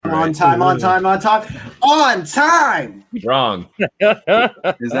On time. On time. Wrong.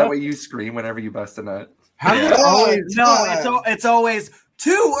 Is that what you scream whenever you bust a nut? How do they always? No, it's always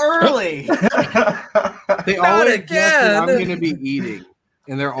too early. They always guess what I'm going to be eating,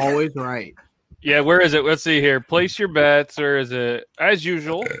 and they're always right. Yeah, where is it? Let's see here. Place your bets, or is it as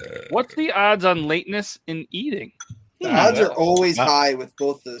usual? What's the odds on lateness in eating? The odds are always high with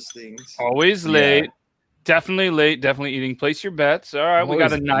both those things. Always late. Yeah. Definitely late. Definitely eating. Place your bets. All right, we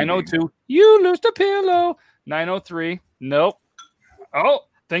got a 902. You lose the pillow. 903. Nope. Oh,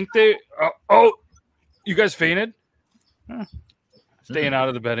 think they. Oh, you guys fainted? Staying out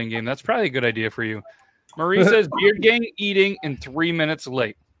of the betting game. That's probably a good idea for you. Marie says Beard Gang eating in 3 minutes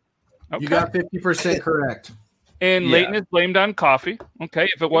late. Okay. You got 50% correct. And lateness blamed on coffee. Okay,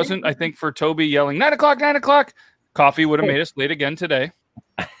 if it wasn't, I think for Toby yelling 9 o'clock, 9 o'clock, coffee would have made us late again today.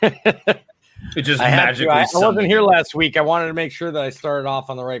 It just magically. I wasn't here last week. I wanted to make sure that I started off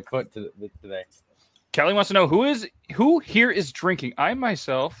on the right foot today. Kelly wants to know who here is drinking. I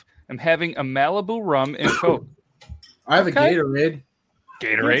myself am having a Malibu rum and Coke. I have a Gatorade.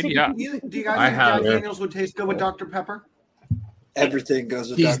 Gatorade, yeah. Do you guys think Jack Daniels would taste good with Dr. Pepper? Everything goes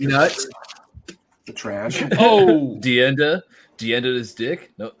with He's Dr. nuts. Pepper. The trash. Oh, Deenda his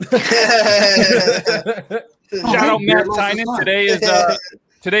dick. No. Shout out Matt Tynan.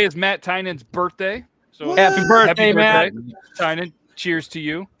 Today is Matt Tynan's birthday. So happy birthday, Matt Tynan. Cheers to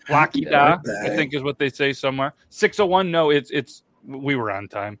you. Lucky da, I think is what they say somewhere. 6:01. No, it's we were on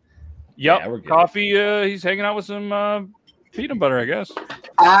time. Yep. Yeah, coffee. He's hanging out with some peanut butter, I guess.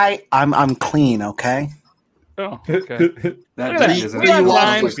 I'm clean, okay? Oh, okay.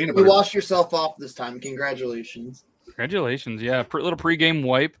 You washed yourself off this time. Congratulations. Congratulations. Yeah, little pregame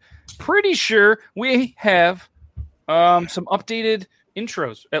wipe. Pretty sure we have some updated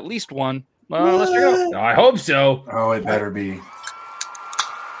intros. At least one. Let's check it out. I hope so. Oh, it better be.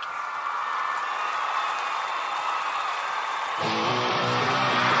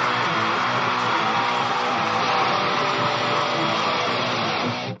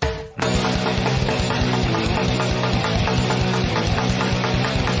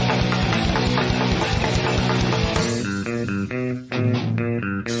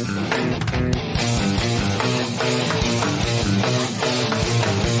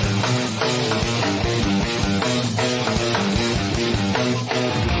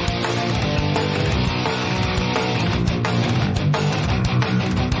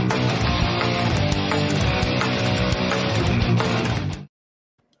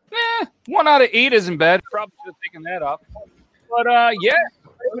 One out of 8 isn't bad. Probably should have taken that off. But, yeah,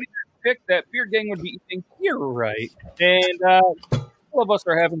 everybody picked that Beard Gang would be eating here, right? And all of us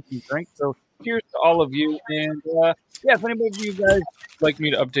are having some drinks. So cheers to all of you. And, yeah, if anybody of you guys would like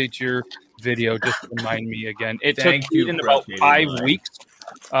me to update your video, just remind me again. It took me in about 5 weeks,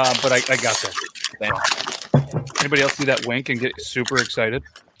 but I got that. Anybody else see that wink and get super excited?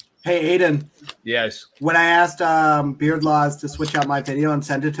 Hey, Aiden. Yes. When I asked Beard Laws to switch out my video and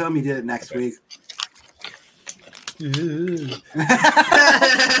send it to him, he did it next week. maybe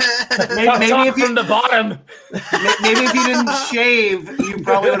if you from the bottom. Maybe if you didn't shave, you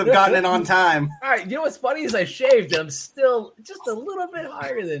probably would have gotten it on time. All right. You know what's funny is I shaved. I'm still just a little bit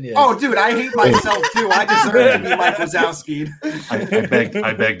higher than you. Oh, dude, I hate myself too. I deserve to be Mike Wazowski.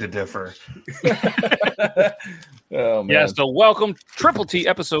 I beg to differ. Oh, man. Yeah, so welcome, Triple T,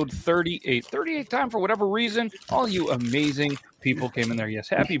 episode 38. 38 time for whatever reason. All you amazing people came in there. Yes,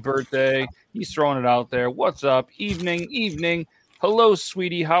 happy birthday. He's throwing it out there. What's up? Evening. Hello,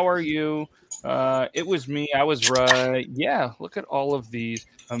 sweetie. How are you? It was me. I was right. Yeah, look at all of these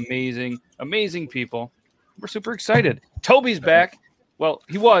amazing people. We're super excited. Toby's back. Well,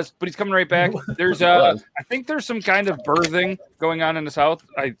 he was, but he's coming right back. There's I think there's some kind of birthing going on in the South.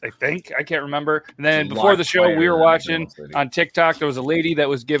 I think. I can't remember. And then before the show, we were watching on TikTok. There was a lady that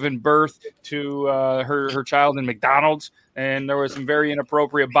was giving birth to her child in McDonald's. And there was some very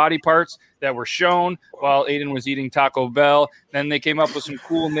inappropriate body parts that were shown while Aiden was eating Taco Bell. Then they came up with some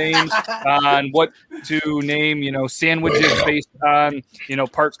cool names on what to name, sandwiches based on,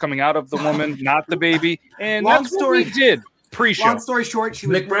 parts coming out of the woman, not the baby. And that's what we did. Pre-show. Long story short, she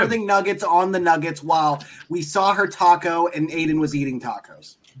was birthing nuggets on the nuggets while we saw her taco and Aiden was eating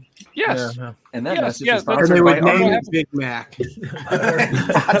tacos. Yes. Yeah. And that message is sponsored they would name it Big Mac.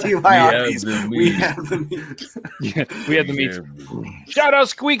 Brought to you by Arby's. We have the meat. Yeah, we had the meat. Shout out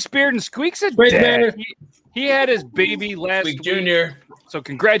Squeaks Beard, and Squeaks a dad. He had his baby last week. Junior. So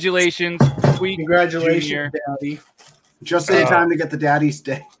congratulations, Squeak. Congratulations, Junior. Daddy. Just in time to get the daddy's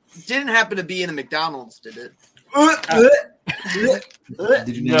day. Didn't happen to be in a McDonald's, did it?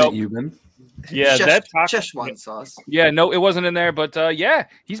 Did you name it Euban? Yeah, that's Szechuan sauce. Yeah, no, it wasn't in there, but yeah,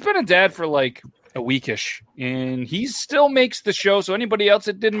 he's been a dad for like a weekish, and he still makes the show. So anybody else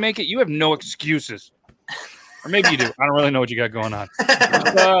that didn't make it, you have no excuses, or maybe you do. I don't really know what you got going on.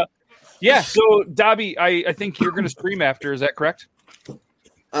 Yeah, so Dobby, I think you're going to stream after. Is that correct?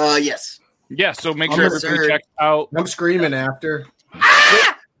 Yes. Yeah, so make sure everybody checks out. I'm screaming after.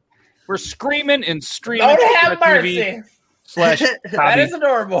 We're screaming and streaming. Don't have mercy. That is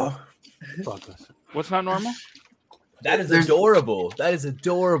adorable. What's not normal? That is adorable. That is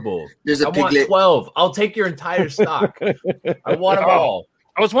adorable. There's a I want piglet. 12. I'll take your entire stock. I want them all.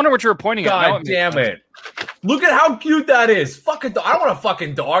 I was wondering what you were pointing at. God damn it. Look at how cute that is. Fucking dog. I don't want a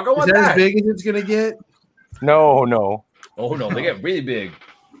fucking dog. I want Is that that. as big as it's gonna get? No. Oh, no. They get really big.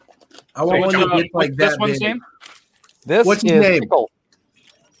 I want one that gets like this that one's big. name? What's his name? Pickle.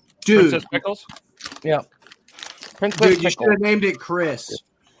 Dude, Princess Pickles? Yeah. Princess dude, you Pickle. should have named it Chris.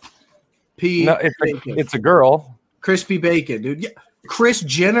 P. No, Bacon. it's a girl. Crispy Bacon, dude. Yeah. Kris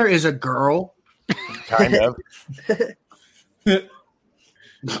Jenner is a girl. Kind of.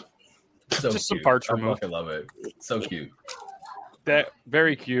 So Just some cute. parts I removed. fucking love it. So cute. That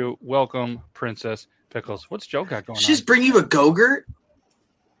very cute. Welcome, Princess Pickles. What's Joe got going on? Just bring you a Go-Gurt?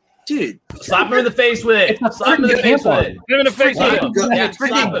 Dude. Slap him in the face with it. Slap him in the face with it. Give him a face. Slap him. Yeah, It's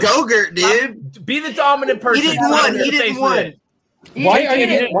slap freaking him. Go-Gurt, dude. Be the dominant person. He didn't Slap win. him in He the didn't face with win. it. Why are you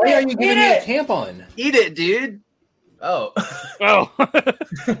Eat giving me a it. tampon? Eat it, dude. Oh. Oh.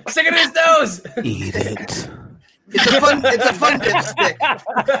 Stick it in his nose. Eat it. It's a fun dipstick.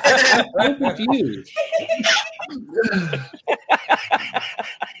 I'm confused.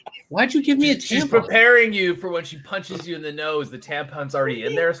 Why'd you give me a She's tampon? preparing you for when she punches you in the nose. The tampon's already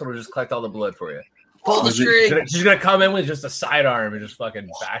in there, so it'll just collect all the blood for you. Pull the string. She's gonna come in with just a sidearm and just fucking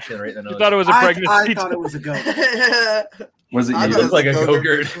bash it right in the nose. You thought it was a pregnancy. I thought it was a goat. Was it I you? thought it look like a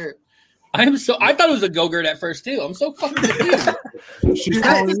Go-Gurt. for sure. I thought it was a Go-Gurt at first too. I'm so fucking confused. She's Dude,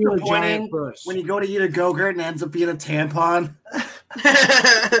 calling that is you a disappointing giant puss. when you go to eat a Go-Gurt and it ends up being a tampon.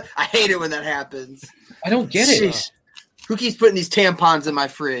 I hate it when that happens. I don't get it. Jeez. Who keeps putting these tampons in my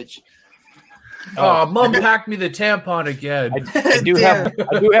fridge? Oh, mom packed me the tampon again. I do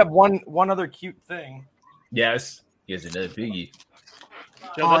have one other cute thing. Yes. He has another biggie.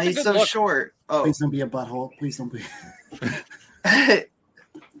 Joe, Oh, that's a he's good so look. short. Oh. Please don't be a butthole. Please don't be. I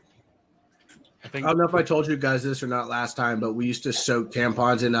I think don't know if I told you guys this or not last time, but we used to soak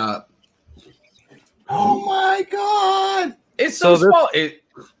tampons in Oh my god! It's so So this- small.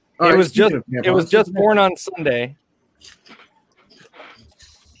 All right, was speaking of It was tampons, just born on Sunday.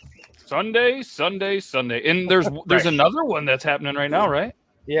 Sunday. And there's another one that's happening right now, right?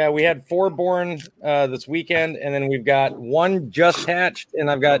 Yeah, we had 4 born this weekend, and then we've got 1 just hatched, and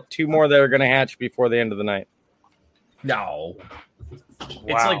I've got 2 more that are going to hatch before the end of the night. No. It's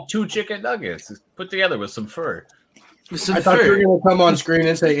Wow. like 2 chicken nuggets put together with some fur. With some I thought you were fur. going to come on screen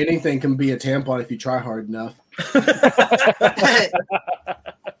and say anything can be a tampon if you try hard enough.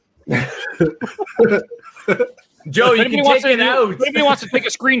 Joe, you If can anybody wants take it to- out. if anybody wants to take a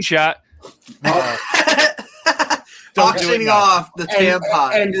screenshot, Don't do it Auctioning now. off the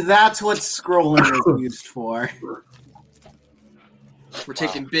tampon. And that's what scrolling is used for. We're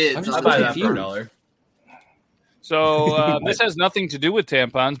taking bids. I'm I'll just buy that for confused. $1. So this has nothing to do with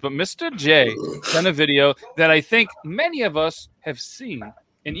tampons, but Mr. J sent a video that I think many of us have seen,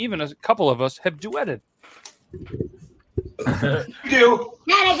 and even a couple of us have duetted. Dad,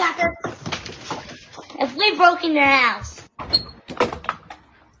 I got this. If we broke in your house,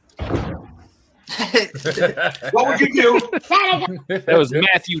 what would you do? Dad, I got That was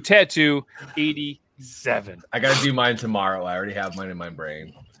Matthew Tattoo 87. I gotta do mine tomorrow. I already have mine in my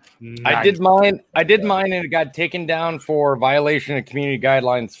brain. I did mine, and it got taken down for violation of community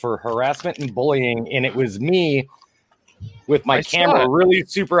guidelines for harassment and bullying. And it was me with my I saw camera it. really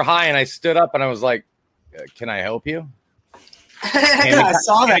super high, and I stood up and I was like, "Can I help you?" Yeah, I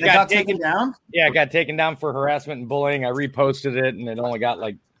saw that. I It got taken taken down. Yeah, it got taken down for harassment and bullying. I reposted it, and it only got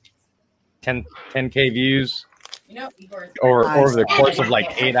like 10K views over the course of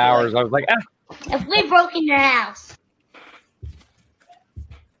like 8 hours. I was like, if we broke in your house,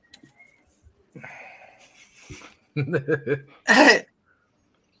 "Can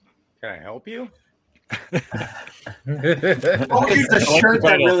I help you?" It's the shirt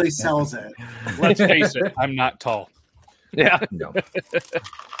that really sells it. Let's face it, I'm not tall. Yeah. No.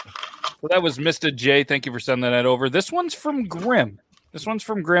 Well, that was Mr. J. Thank you for sending that over. This one's from Grim.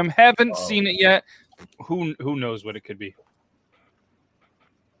 Haven't seen it yet. Who knows what it could be?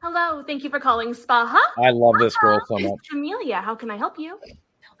 Hello, thank you for calling Spa Hub. I love this girl so It's much. Amelia. How can I help you?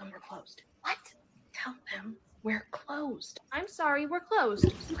 Tell them we're closed. What? Tell them We're closed. I'm sorry, we're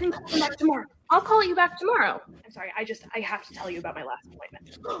closed. You can come back tomorrow. I'll call you back tomorrow. I'm sorry, I have to tell you about my last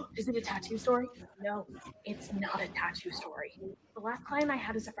appointment. Is it a tattoo story? No, it's not a tattoo story. The last client I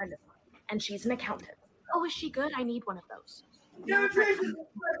had is a friend of mine, and she's an accountant. Oh, is she good? I need one of those. Accountant.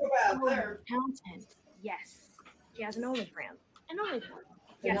 Yes. She has an OnlyFans. An OnlyFans.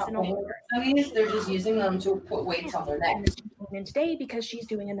 Yes, an OnlyFans. They're just using them to put weights on their neck. And today because she's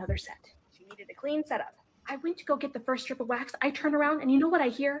doing another set. She needed a clean setup. I went to go get the first strip of wax. I turn around and you know what I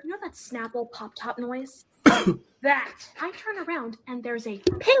hear? You know that Snapple pop-top noise? That. I turn around and there's a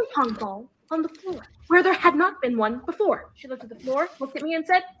ping pong ball on the floor where there had not been one before. She looked at the floor, looked at me and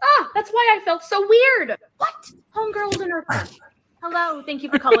said, that's why I felt so weird. What? Homegirl's a Nerf gun. Hello, thank you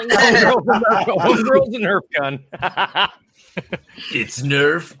for calling. Homegirl's a Nerf gun. It's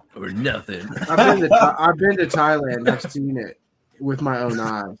Nerf or nothing. I've been to Thailand. I've seen it with my own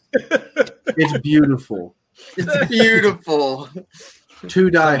eyes. It's beautiful. It's beautiful. To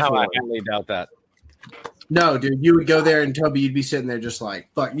die Somehow for. I highly doubt that. No, dude, you would go there and Toby, you'd be sitting there just like,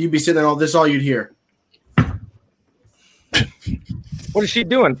 fuck, you'd be sitting there, this is all you'd hear. What is she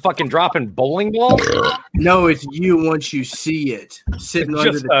doing? Fucking dropping bowling balls? No, it's you once you see it sitting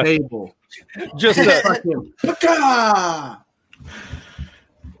under the table. Just fucking,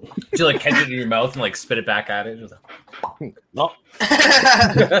 Did you like catch it in your mouth and like spit it back at it? Just like, no.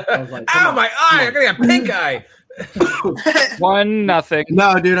 Ow, my eye! I got a pink eye. 1-0.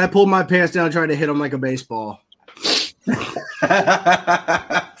 No, dude, I pulled my pants down trying to hit him like a baseball.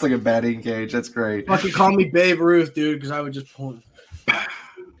 It's like a batting cage. That's great. Fucking call me Babe Ruth, dude, because I would just pull him.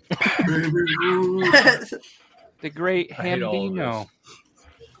 The great Hambino.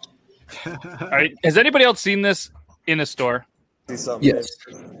 All right. Has anybody else seen this in a store? Yes.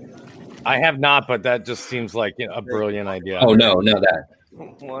 I have not, but that just seems like a brilliant idea. Oh, no, that.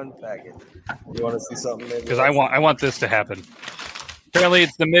 One packet. You want to see something? Because I want this to happen. Apparently,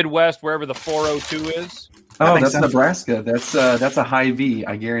 it's the Midwest, wherever the 402 is. Oh, that's Nebraska. That's a Hy-Vee.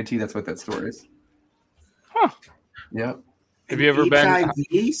 I guarantee that's what that store is. Huh. Yep. Have you ever been?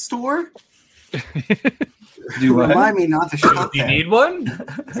 HIV store? Do what? Remind me not to shop Do you there. need one?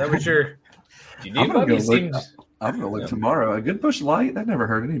 Is that what you're... Do you need one? I'm going to look tomorrow. A good Busch Light? That never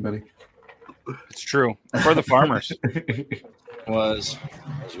hurt anybody. It's true. For the farmers. Was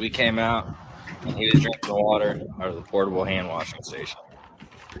as we came out and he was drinking the water out of the portable hand washing station.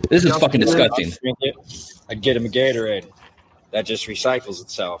 This is fucking disgusting. I'd get him a Gatorade. That just recycles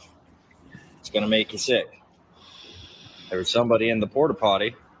itself. It's going to make you sick. There was somebody in the porta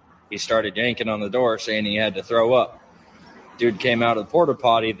potty. He started yanking on the door saying he had to throw up. Dude came out of the porta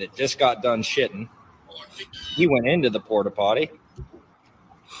potty that just got done shitting. He went into the porta potty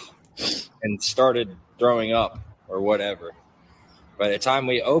and started throwing up or whatever. By the time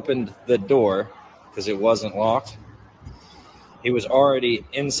we opened the door, because it wasn't locked, he was already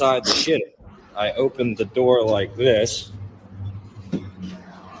inside the shitter. I opened the door like this,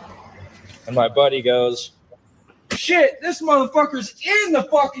 and my buddy goes, "Shit, this motherfucker's in the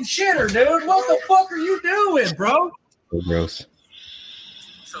fucking shitter, dude. What the fuck are you doing, bro?" So gross.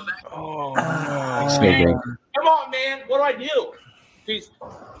 Oh, so gross. Come on, man. What do I do? Jeez.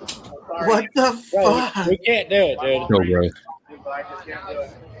 What the fuck? We can't do it, dude. So gross.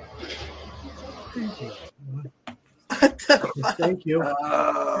 Thank you.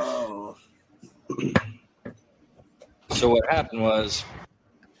 Oh. So what happened was,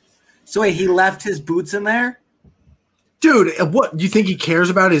 So wait, he left his boots in there? Dude, what? Do you think he cares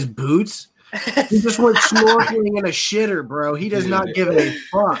about his boots? He just went snorkeling in a shitter, bro. He does not give a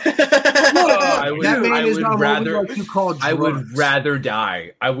fuck. I would rather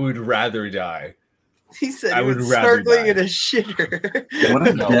die. I would rather die. He said I he would was rather snorkeling die. in a shitter. What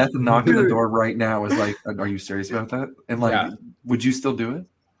if death knocking the door right now is like, are you serious about that? And like, Yeah. would you still do it?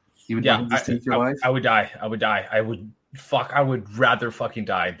 You would Yeah, not just take your life? I would die. I would die. I would rather fucking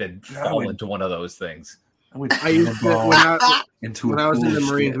die than fall into one of those things. I used to, when I was in the pool of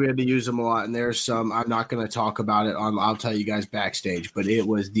Marines, shit. we had to use them a lot, and there's some. I'm not going to talk about it on. I'll tell you guys backstage, but it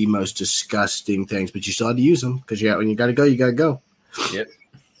was the most disgusting things. But you still had to use them because when you got to go, you got to go. Yep.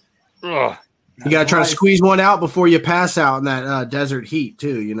 Ugh. You got to try to squeeze one out before you pass out in that desert heat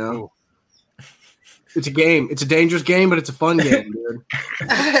too. You know, it's a game. It's a dangerous game, but it's a fun game, dude.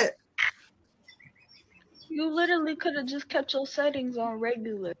 You literally could have just kept your settings on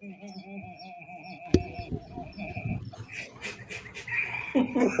regular.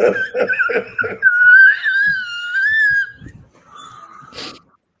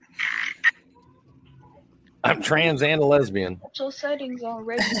 I'm trans and a lesbian. Kept your settings on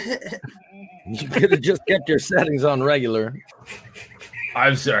regular. You could have just kept your settings on regular.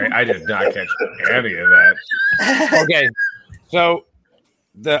 I'm sorry, I did not catch any of that. Okay, so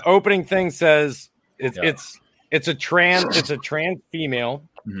the opening thing says it's a trans female,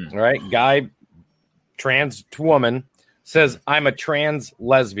 right? Guy, trans woman says I'm a trans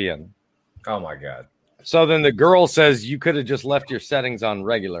lesbian. Oh my god! So then the girl says you could have just left your settings on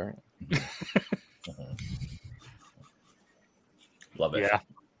regular. Love it. Yeah,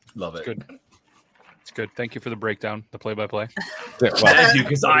 love it. Good. It's good. Thank you for the breakdown, the play-by-play. Thank you,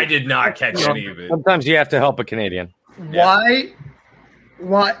 because I did not catch any of it. Sometimes you have to help a Canadian. Why?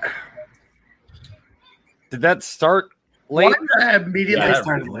 Did that start late? Why did I immediately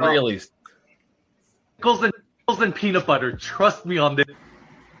start really? Pickles and peanut butter. Trust me on this.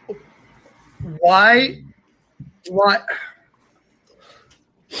 Why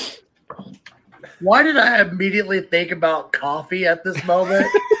did I immediately think about coffee at this moment?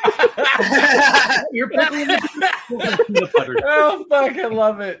 You're pickling the peanut butter. Oh, fucking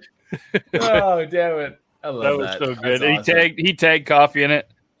love it. Oh, damn it. I love that. That was so good. That's awesome. He tagged coffee in it.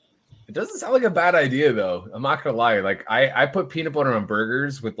 It doesn't sound like a bad idea, though. I'm not going to lie. Like, I put peanut butter on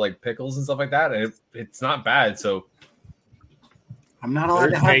burgers with, like, pickles and stuff like that, and it's not bad, so. I'm not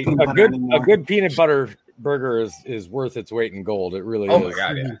allowed to have peanut butter anymore. A good peanut butter burger is worth its weight in gold. It really is. Oh, my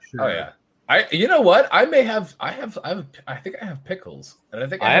God, yeah. Oh, yeah. You know what? I think I have pickles, and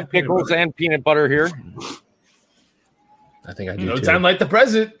I have pickles and peanut butter here. I think I do. No time like the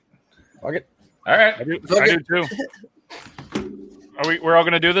present. Okay. All right. I do too. We're all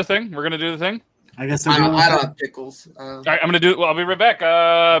gonna do the thing. We're gonna do the thing. I guess I don't have pickles. All right, I'm gonna do it. Well, I'll be right back.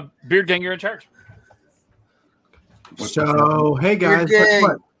 Beard Gang, you're in charge. So hey guys, guess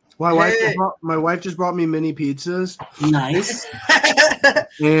what? My wife just brought me mini pizzas. Nice.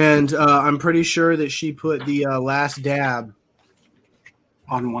 And I'm pretty sure that she put the last dab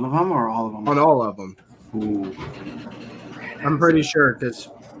on one of them or all of them. On all of them. Ooh. I'm pretty sure because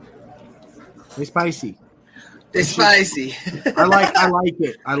they're spicy. They're spicy. I like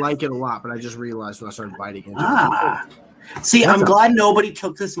it. I like it a lot, but I just realized when I started biting into it. See, I'm glad nobody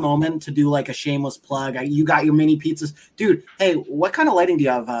took this moment to do like a shameless plug. You got your mini pizzas. Dude, hey, what kind of lighting do you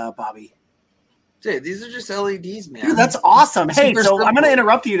have, Bobby? Dude, these are just LEDs, man. Dude, that's awesome. Hey, Super so simple. I'm going to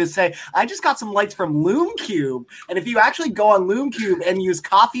interrupt you to say I just got some lights from Loom Cube, and if you actually go on Loom Cube and use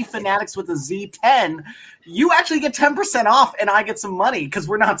Coffee Fanatics with a Z10, you actually get 10% off, and I get some money because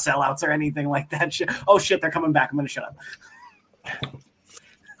we're not sellouts or anything like that. Oh shit, they're coming back. I'm going to shut up.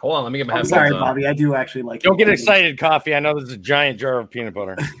 Hold on, let me get my I'm headphones sorry, on. Bobby. I do actually like. Don't get excited, Coffee. I know there's a giant jar of peanut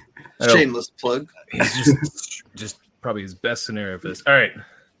butter. Shameless plug. He's just probably his best scenario for this. All right.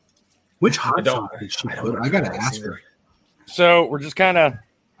 Which hot sauce did she put? I gotta ask her. So we're just kind of.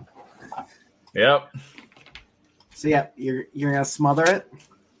 Yep. So yeah, you're gonna smother it.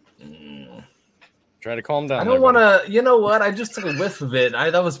 Try to calm down. I don't want to. You know what? I just took a whiff of it.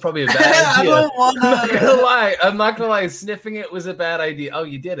 That was probably a bad idea. I don't want I'm not gonna lie. I'm not gonna lie. Sniffing it was a bad idea. Oh,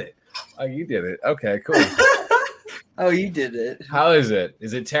 you did it. Oh, you did it. Okay, cool. Oh, you did it. How is it?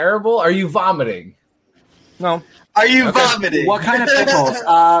 Is it terrible? Are you vomiting? No. Are you vomiting? What kind of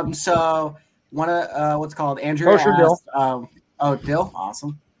pickles? So one of what's it called Andrew Kosher dill. Asked, dill.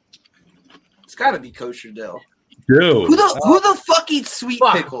 Awesome. It's got to be kosher dill. Dude. Who the fuck eats sweet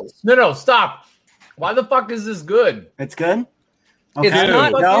pickles? No, stop. Why the fuck is this good? It's good. Okay. It's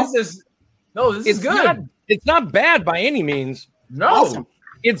not. What is this? No, this is good. It's not bad by any means. No, awesome.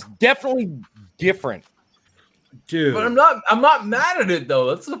 It's definitely different, dude. But I'm not mad at it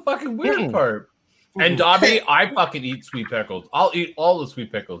though. That's the fucking weird part. And Dobby, I fucking eat sweet pickles. I'll eat all the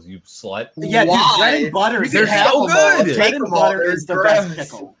sweet pickles, you slut. Yeah, dude, bread and butter. They're so good. Bread and butter is the best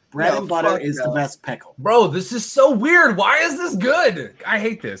pickle. Bread and butter is the best pickle. Bro, this is so weird. Why is this good? I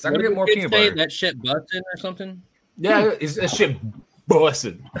hate this. I'm gonna get more peanut butter. That shit busted or something? Yeah, is that shit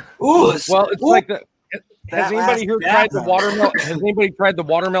busted? Ooh, well, it's like the. Has anybody here tried the watermelon? Has anybody tried the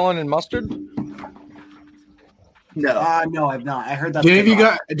watermelon and mustard? No, no, I've not. I heard that. Did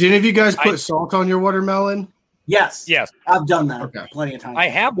any of you guys put salt on your watermelon? Yes. Yes. I've done that plenty of times. I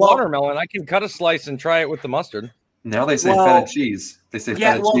have watermelon. I can cut a slice and try it with the mustard. Now they say feta cheese. They say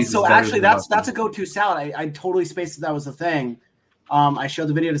feta cheese. So is better actually, than that's mustard. a go-to salad. I totally spaced that was a thing. I showed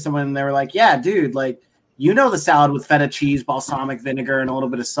the video to someone, and they were like, "Yeah, dude, like you know the salad with feta cheese, balsamic vinegar, and a little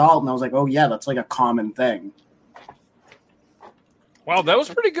bit of salt." And I was like, "Oh yeah, that's like a common thing." Wow, that was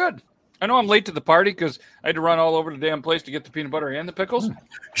pretty good. I know I'm late to the party because I had to run all over the damn place to get the peanut butter and the pickles.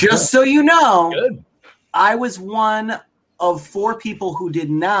 Just so you know, Good. I was one of 4 people who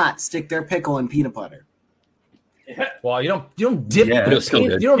did not stick their pickle in peanut butter. Well, you don't dip Yeah, the it's still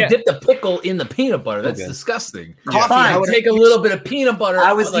peanut, good. you don't Yeah. dip the pickle in the peanut butter. That's Okay. disgusting. Coffee, I would take a little bit of peanut butter.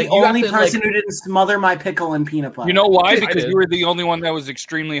 I was like, the you have only to, person like, who didn't smother my pickle in peanut butter. You know why? I Because did. you were the only one that was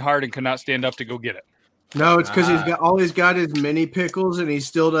extremely hard and could not stand up to go get it. No, it's because he's got his mini pickles, and he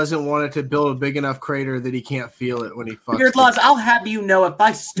still doesn't want it to build a big enough crater that he can't feel it when he fucks. Beard Laws, I'll have you know if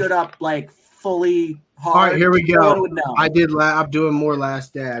I stood up like fully hard. All right, here we no one go. would know. I did. I'm doing more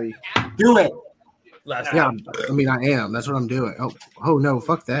last dabby. Do it. Yeah, I mean, I am. That's what I'm doing. Oh no,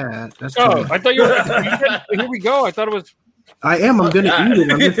 fuck that. That's Oh, good. I thought you were. Here we go. I thought it was. I am. I'm gonna eat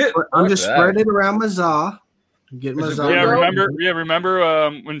it. I'm just that? spreading it around my za. Get my za. Yeah, going.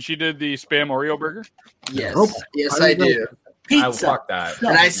 remember when she did the spam Oreo burger? Yes, Oh, yes, how I do you do. Pizza. fuck that.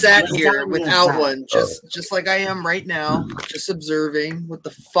 And I sat Yeah. here without Yeah. one, just like I am right now, just observing what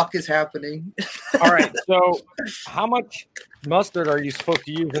the fuck is happening. All right. So, how much mustard are you supposed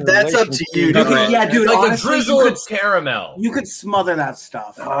to use? In That's up relation to you, You could, yeah, dude. Like honestly, a drizzle you could, of caramel. you could smother that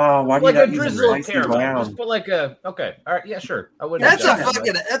stuff. Oh, why do Like you a not use drizzle of rice and caramel. brown? Just put like a okay. All right, yeah, sure. I wouldn't. That's have a done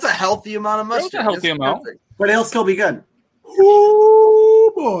fucking. That's a healthy amount of That's mustard. a healthy That's amount. perfect. But it'll still be good.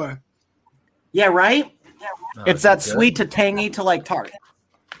 Oh boy. Yeah, right? No, It's that good. sweet to tangy to like tart.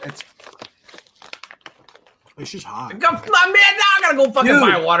 It's It's just hot. Man, now I gotta go fucking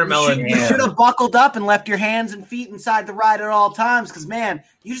buy a watermelon. You should have buckled up and left your hands and feet inside the ride at all times, because man,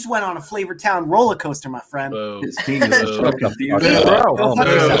 you just went on a Flavor Town roller coaster, my friend. His penis is so confused. Go fuck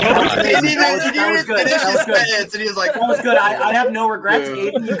yourself. He didn't even That was good. finish That was his good. sentence, and he was like, That was good. I have no regrets,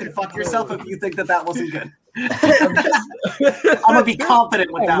 Aiden. You can fuck yourself if you think that wasn't good. I'm gonna be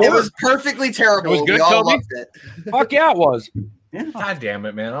confident with that. It one. was perfectly terrible. It was good, we all Toby? loved it. Fuck yeah, it was. God damn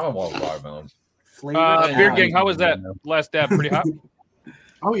it, man! I don't want watermelon. Beard Gang, how was that last dab? Pretty hot.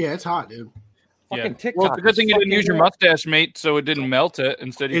 Oh yeah, it's hot, dude. Yeah. Fucking TikTok. Well, it's a good thing you didn't is use your fucking- mustache, mate, so it didn't melt it.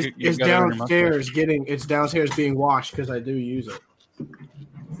 Instead, you It's got it on your mustache. downstairs it's downstairs being washed because I do use it.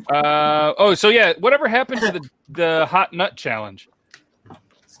 So yeah, whatever happened to the hot nut challenge?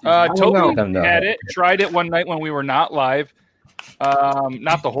 don't Toby know. had it, tried it one night when we were not live.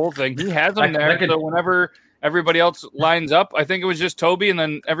 Not the whole thing. He has them there. So whenever everybody else lines up, I think it was just Toby, and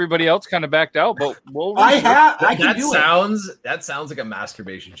then everybody else kind of backed out. But I can do it. That sounds like a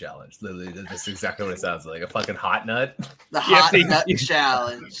masturbation challenge. Literally, that's exactly what it sounds like. A fucking hot nut. The hot nut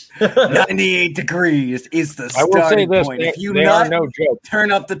challenge. 98 degrees is the I will say starting this: point. they, If you they are nut, no joke.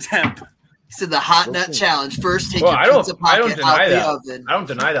 turn up the temp. He said the hot nut challenge. First, take Well, your I don't pizza pocket deny out the that. oven. I don't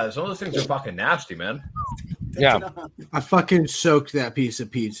deny that. Some of those things are fucking nasty, man. Yeah. I fucking soaked that piece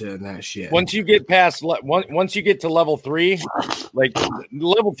of pizza in that shit. Once you get past, once you get to level 3, like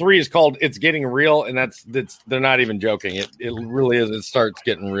level 3 is called "It's Getting Real," and that's they're not even joking. It really is. It starts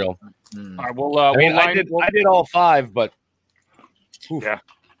getting real. All right, we'll, I mean, I did all 5, but yeah,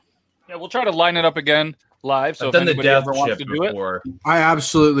 we'll try to line it up again live. So I've if done the anybody death ever wants chip to do it, before. I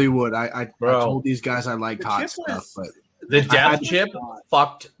absolutely would. I Bro. told these guys I liked The hot chip stuff, was- but The I death had- chip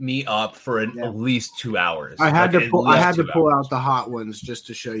fucked me up for at least 2 hours. I had Like, to at pull. I least had to 2 pull hours. out the hot ones just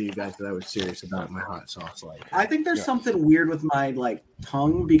to show you guys that I was serious about my hot sauce. Like, I think there's something weird with my like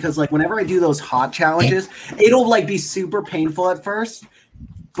tongue because like whenever I do those hot challenges, it'll like be super painful at first,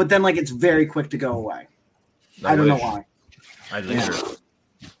 but then like it's very quick to go away. I don't know wish. why. I linger.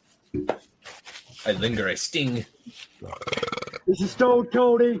 I linger. I sting. This is Stone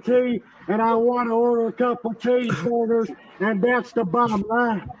Cold ET, and I want to order a couple cheeseburgers, and that's the bottom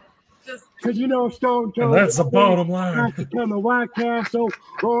line. Because you know Stone Cold. And that's the ET bottom line. has to come to White Castle,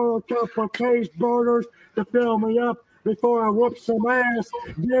 order a couple cheeseburgers to fill me up before I whoop some ass.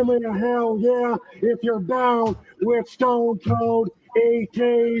 Give me a hell yeah if you're down with Stone Cold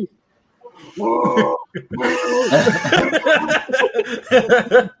ET.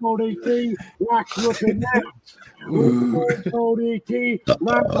 Cold ET likes looking at. Cold ET,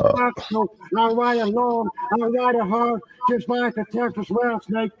 like the bicycle, I ride along, I ride it hard, just like a Texas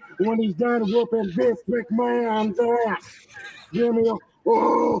rattlesnake when he's done whooping Vince McMahon's ass. Give me a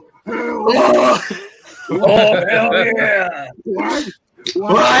hell yeah. Oh, hell yeah. What?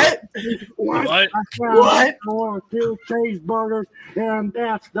 What? What? What? I What? want 2 cheeseburgers, and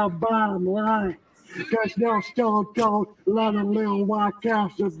that's the bottom line. There's no Stone Cold loving little White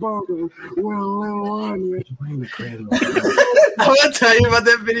Castle burgers with a little onion. I'm gonna tell you about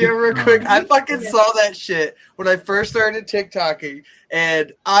that video real quick. I fucking saw that shit when I first started TikToking,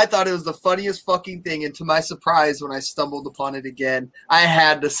 and I thought it was the funniest fucking thing. And to my surprise, when I stumbled upon it again, I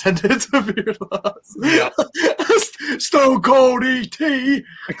had to send it to Beard Laws. Stone Cold ET.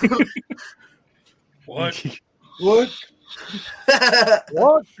 What? What?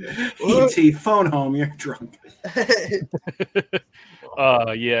 What? ET, phone home. You're drunk. Yeah.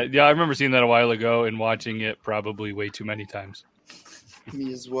 I remember seeing that a while ago and watching it probably way too many times.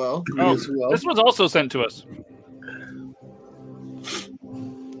 Me as well. This was also sent to us.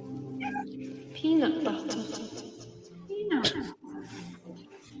 Peanut butter. Peanut.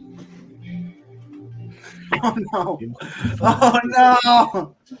 Oh no! Oh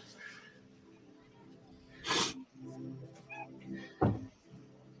no!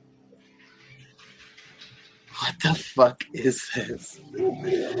 What the fuck is this?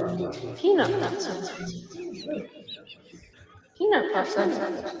 Peanut butter. Peanut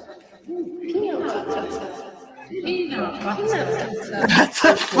butter. Peanut butter. What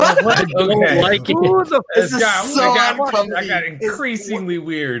the fuck? Okay. Like it. This is so that uncomfortable. got increasingly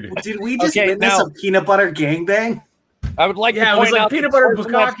weird. Did we just Okay, witness now- a peanut butter gangbang? I would like Yeah, to it was point like out peanut the butter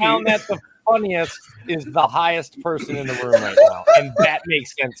person that bukkake. found that the funniest is the highest person in the room right now, and that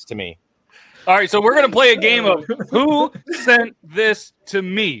makes sense to me. All right, so we're gonna play a game of who sent this to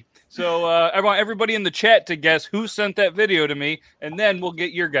me. So I want everybody in the chat to guess who sent that video to me, and then we'll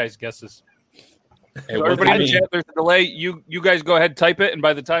get your guys' guesses. So everybody in the chat, there's a delay. You guys go ahead, type it, and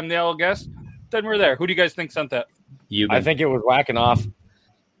by the time they all guess, then we're there. Who do you guys think sent that? I think it was whacking off.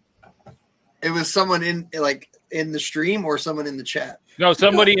 It was someone in the stream or someone in the chat. No,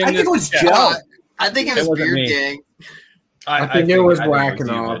 somebody in I think this it was chat. Joe. I think it was wasn't Beard me. Gang. I think it was whacking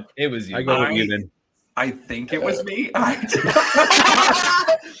you, off. man. It was you. I go with you then. I think it was me.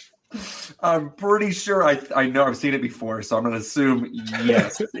 I'm pretty sure I know I've seen it before, so I'm gonna assume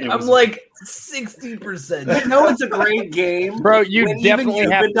yes. It I'm was like 60%. You know it's a great game, Bro, you when definitely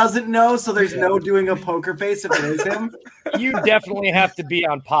even have Yuba doesn't know, so there's no doing a poker face if it is him. you definitely have to be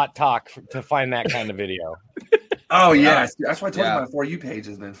on Pot Talk to find that kind of video. Oh yes, that's why I told Yeah. you my For You page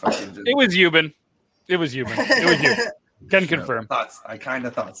has been fucking. Just, It was Euban. It was you. Can confirm. I kind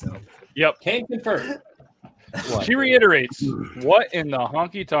of thought so. Yep. Can confirm. She reiterates, what in the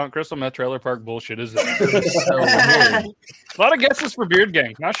honky tonk Crystal Met Trailer Park bullshit is this? So weird. A lot of guesses for Beard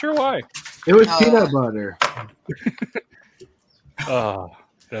Gang. Not sure why. It was peanut butter. Oh,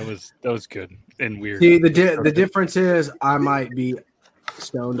 that was good and weird. See, the difference is I might be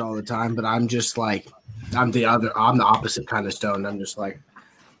stoned all the time, but I'm just like I'm the opposite kind of stoned. I'm just like,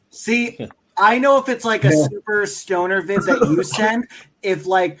 See, I know if it's like a super stoner vid that you send, if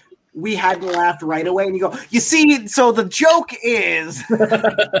like we hadn't laughed right away and you go, you see, so the joke is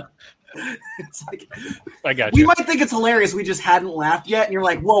it's like I got we you. might think it's hilarious, we just hadn't laughed yet, and you're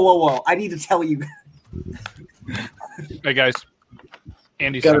like, whoa, I need to tell you. Hey guys,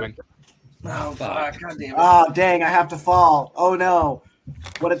 Andy's Got it. coming. Oh fuck! God damn it! Oh dang, I have to fall. Oh no.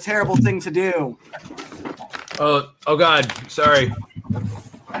 What a terrible thing to do. Oh God, sorry.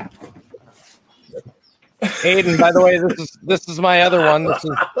 Aiden, by the way, this is my other one. This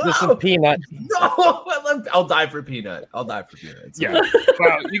is Peanut. No, I'll die for Peanut. It's Yeah.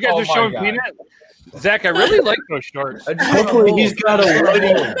 Wow, you guys Oh are my showing God. Peanut. Zach, I really like those shorts. I just Hopefully wanna he's got a roll,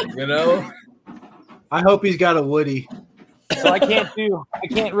 Woody. you know. I hope he's got a Woody. So I can't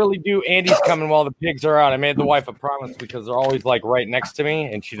really do Andy's coming while the pigs are out. I made the wife a promise because they're always like right next to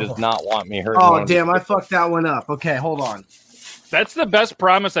me, and she does not want me hurting. Oh one. damn, I fucked that one up. Okay, hold on. That's the best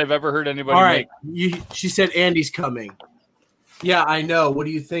promise I've ever heard anybody All right, make. she said Andy's coming. Yeah, I know. What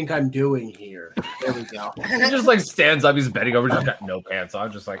do you think I'm doing here? There we go. He just like stands up. He's bending over. Just got no pants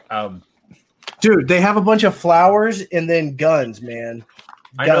on. Just like Dude, they have a bunch of flowers and then guns, man.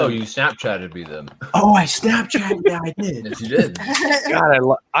 I know you Snapchatted me them. Oh, I Snapchatted. Yeah, I did. Yes, you did.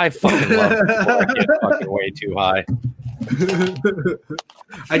 God, I fucking love it. I get fucking way too high.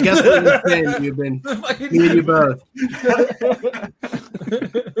 I guess we're the same. You've been me and you both.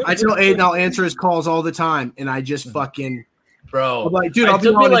 I tell Aiden I'll answer his calls all the time, and I just fucking Bro, I'm like, dude, it I'll be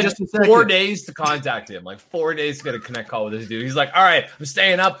took me on in like just a second. 4 days to contact him. Like 4 days to get a connect call with this dude. He's like, all right, I'm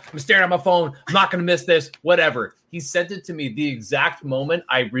staying up. I'm staring at my phone. I'm not going to miss this. Whatever. He sent it to me the exact moment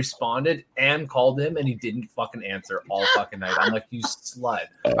I responded and called him, and he didn't fucking answer all fucking night. I'm like, you slut.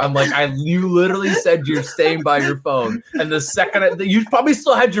 I'm like, you literally said you're staying by your phone. And the second you probably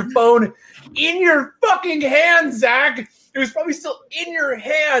still had your phone in your fucking hand, Zach. It was probably still in your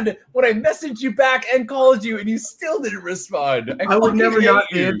hand when I messaged you back and called you, and you still didn't respond. I would fucking never hate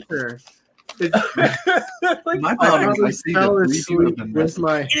not you. answer. My bad. I see the review of the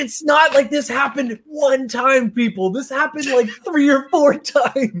message. It's not like this happened one time, people. This happened like 3 or 4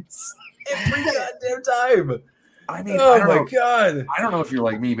 times. Every goddamn time. I mean, Oh I don't my know. God. I don't know if you're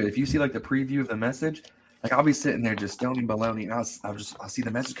like me, but if you see like the preview of the message, Like I'll be sitting there just stoning baloney, and I'll see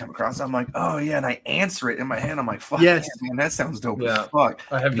the message come across. I'm like, oh yeah, and I answer it in my head. I'm like, fuck, yes, yeah, man, that sounds dope Yeah. as fuck.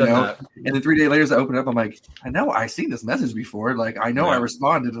 I have done that. And then 3 days later, I open it up. I'm like, I know I've seen this message before. Like I know I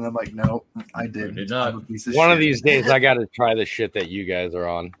responded, and I'm like, no, I didn't. Did not. One of these days, I got to try the shit that you guys are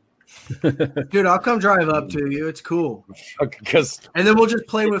on. Dude, I'll come drive up to you. It's cool. And then we'll just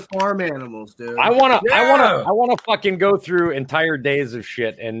play with farm animals, dude. I wanna fucking go through entire days of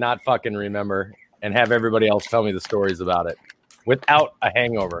shit and not fucking remember and have everybody else tell me the stories about it without a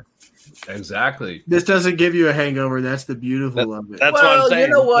hangover. Exactly. This doesn't give you a hangover. That's the beautiful of it. That's what I'm saying. You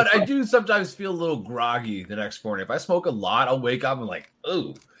know what? I do sometimes feel a little groggy the next morning. If I smoke a lot, I'll wake up and like,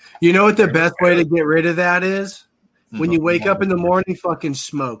 ooh. You know what the best way to get rid of that is? When you wake up in the morning, fucking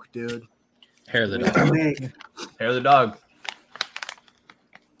smoke, dude. Hair of the dog. Hair of the dog.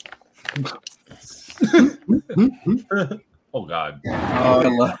 Oh God. Oh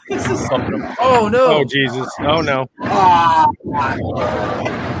no. Oh Jesus. Oh no.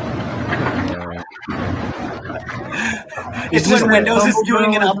 It's when Windows is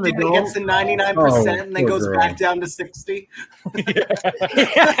doing an update that gets to 99% and then goes back down to 60.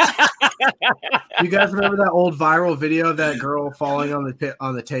 You guys remember that old viral video of that girl falling on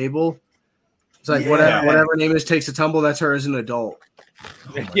the table? It's like whatever her name is takes a tumble. That's her as an adult.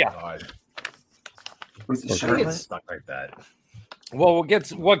 God. It's stuck like that. Well,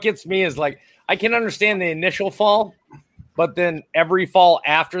 what gets me is like I can understand the initial fall, but then every fall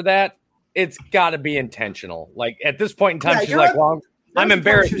after that, it's got to be intentional. Like at this point in time, she's like, "Well, I'm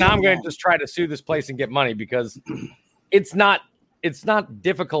embarrassed. Now I'm going to just try to sue this place and get money because it's not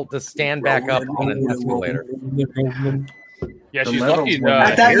difficult to stand back up on an escalator." Yeah, she's lucky.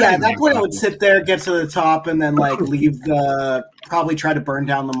 At that point, I would sit there, get to the top, and then like leave probably try to burn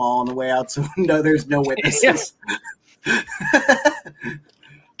down the mall on the way out, so there's no witnesses.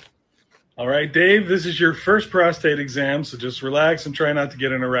 All right, Dave, this is your first prostate exam, so just relax and try not to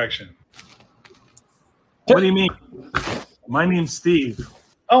get an erection. What do you mean? My name's Steve.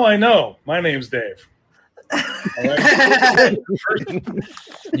 Oh, I know. My name's Dave.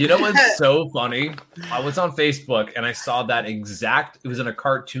 You know what's so funny? I was on Facebook and I saw that exact. It was in a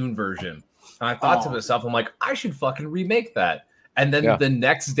cartoon version, and I thought to myself, "I'm like, I should fucking remake that." And then the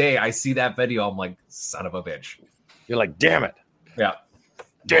next day, I see that video. I'm like, "Son of a bitch!" You're like, "Damn it!" Yeah,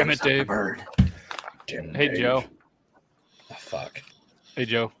 damn it, Dave. Hey, Dave. Joe. Oh, fuck. Hey,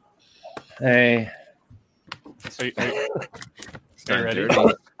 Joe. Hey. Are you ready?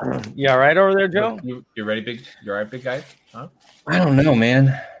 You all right over there, Joe? You ready, big? You all right, big guy? Huh? I don't know,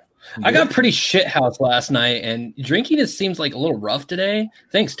 man. I got pretty shit house last night, and drinking just seems like a little rough today.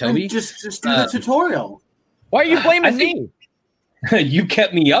 Thanks, Toby. Just do the tutorial. Why are you blaming me? You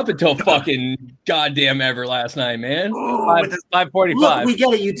kept me up until fucking goddamn ever last night, man. 5:45. Look, we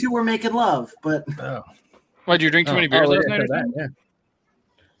get it. You two were making love, but why did you drink too many beers last night?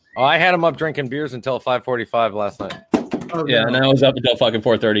 Oh, I had him up drinking beers until 5:45 last night. Oh, yeah, and I was up until fucking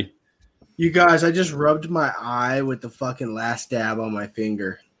 4:30. You guys, I just rubbed my eye with the fucking last dab on my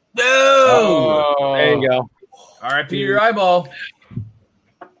finger. No! Oh, there you go. R.I.P. your eyeball.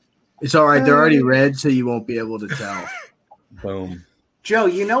 It's all right. They're already red, so you won't be able to tell. Boom. Joe,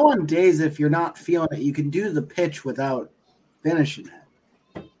 you know on days if you're not feeling it, you can do the pitch without finishing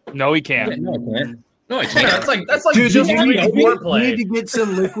it. No, he can't. No, I can't. No, I Yeah, can't. that's like Dude, just you need foreplay. to get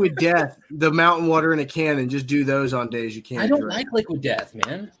some liquid death, the mountain water in a can, and just do those on days you can't. I don't drink. like liquid death,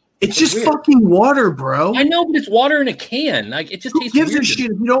 man. It's just weird. fucking water, bro. I know, but it's water in a can. Like it just Who tastes gives weird. a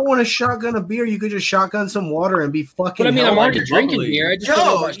shit? If you don't want to shotgun a beer, you could just shotgun some water and be fucking. But I mean, I'm hell already yeah. drinking beer. I just don't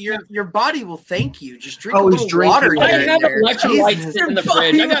know Joe, much. your body will thank you. Just drink Oh, a he's little drinking water. water. I here have and there. electrolytes Jesus. sitting in the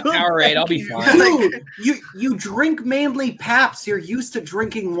fridge. I got Powerade. I'll be fine. Dude, you drink mainly Paps. You're used to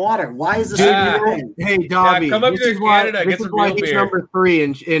drinking water. Why is this Dude, a new thing? Hey, Dobby, come up this to is why, Canada, this get is some why real he's beer. number 3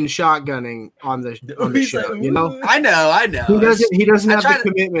 in shotgunning on the show. You know, I know. he doesn't I have try the to-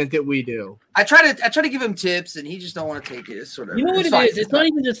 commitment that we do. I try to give him tips, and he just don't want to take it. It's sort of. You know what it's it fine. is? It's not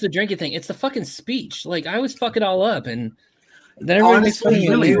even just the drinking thing. It's the fucking speech. Like I always fuck it all up, and then everyone makes fun of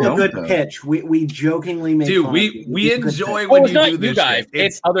Honestly, me. you do a good pitch. We jokingly make Dude, fun we of you. we You do a good enjoy pitch. when it's you not do you this guys. shit.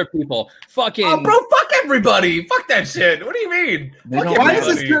 It's other people. Fucking. Oh, bro, fuck everybody. Fuck that shit. What do you mean? Fuck Why is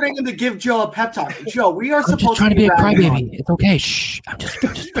this everybody. turning into give Joe a pep talk? Joe, we are I'm just supposed trying to be a back on. crybaby. It's okay. Shh. I'm just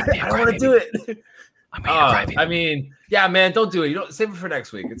trying to be a I don't want to crybaby. do it. I'm being a crybaby. I mean, yeah, man, don't do it. You don't save it for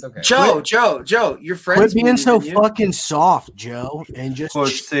next week. It's okay. Joe, your friends. Quit being so believe in you. fucking soft, Joe, and just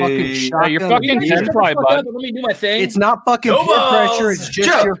Pussy. fucking Yeah, shotgun. you're a fucking beer. ten fry, bud. Let me do my thing. It's not fucking Go peer Balls! pressure. It's just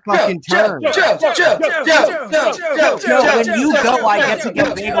Joe, your fucking turn. Joe, when you go, I get to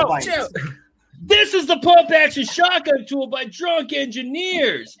get bagel bites. This is the pump action shotgun tool by Drunk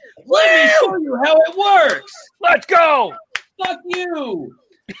Engineers. Let me show you how it works. Let's go. Fuck you.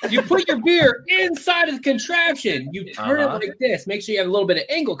 You put your beer inside of the contraption. You turn it like this. Make sure you have a little bit of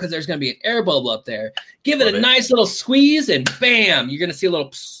angle because there's going to be an air bubble up there. Give it a nice little squeeze, and bam, you're going to see a little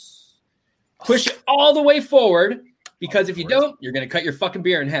psst. Push it all the way forward because if you don't, you're going to cut your fucking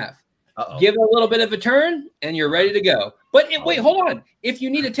beer in half. Give it a little bit of a turn, and you're ready to go. But wait, hold on. If you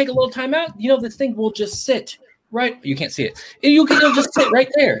need to take a little time out, this thing will just sit right. You can't see it. It'll just sit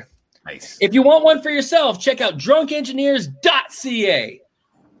right there. Nice. If you want one for yourself, check out drunkengineers.ca.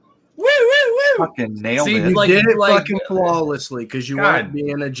 Woo, woo, woo. Fucking nailed it. You did it fucking flawlessly because you weren't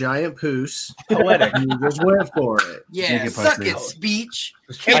being a giant poos. Poetic. You just went for it. Yeah, suck it, speech.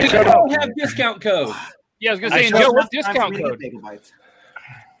 And we don't have discount code. Yeah, I was going to say, Joe, what's discount code?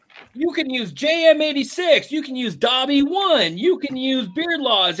 You can use JM86. You can use Dobby1. You can use Beard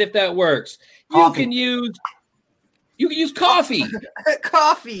Laws if that works. You can use coffee.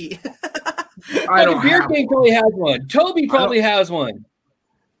 Coffee. Beer King probably has one. Toby probably has one.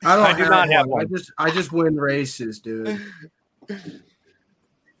 I do not have one. I just win races, dude.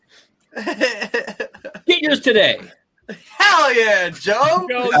 Get yours today. Hell yeah, Joe.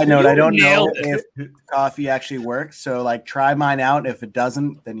 I don't know if coffee actually works. So try mine out. If it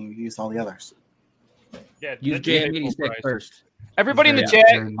doesn't, then you use all the others. Yeah, use JM86 first. Everybody in the chat,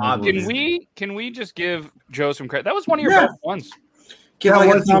 can we just give Joe some credit? That was one of your best ones. Give that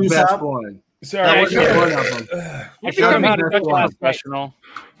was the best one. Sorry, one of them. I think I'm professional.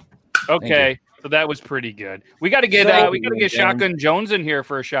 Okay, so that was pretty good. We got to get Shotgun Jones in here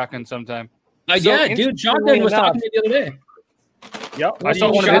for a shotgun sometime. Dude, Shotgun was talking to me the other day. Yep, I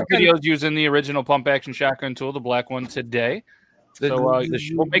saw one of his videos using the original pump action shotgun tool, the black one, today. So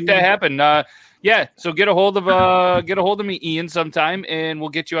we'll make that happen. So get a hold of me, Ian, sometime, and we'll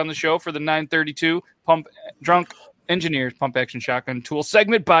get you on the show for the 932 Drunk Engineers Pump Action Shotgun Tool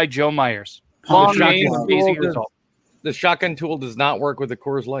segment by Joe Myers. Long name, amazing result. The shotgun tool does not work with the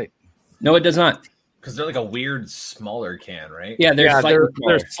Coors Light. No, it does not. Because they're like a weird smaller can, right? Yeah, they're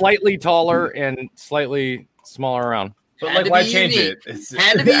slightly taller and slightly smaller around. But why change it?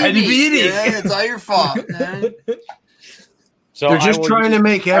 Had to be unique. Yeah, it's all your fault. So they're just trying to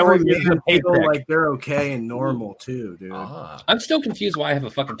make every man feel like they're okay and normal too, dude. I'm still confused why I have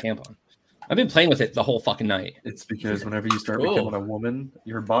a fucking tampon. I've been playing with it the whole fucking night. It's because whenever you start becoming a woman,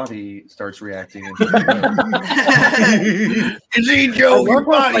 your body starts reacting. Joe, your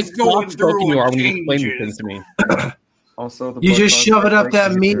body's going through you are when you explain these things to me. Also, you just shove it up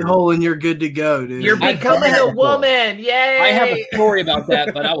that meat hole and you're good to go, dude. You're becoming a woman. Yay! I have a story about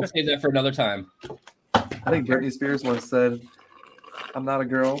that, but I will save that for another time. I think Britney Spears once said, "I'm not a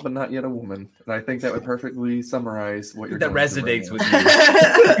girl, but not yet a woman," and I think that would perfectly summarize what you're. That resonates with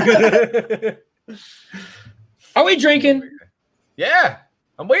you. Are we drinking? Yeah,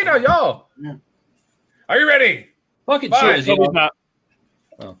 I'm waiting on y'all. Yeah. Are you ready? Fucking cheers, y'all.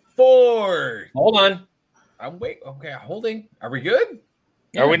 4. Hold on. I'm waiting. Okay, holding. Are we good?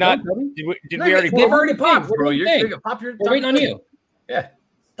 Are we not? Did we already? They've already popped, bro. You're gonna pop your. We're waiting on you. Yeah.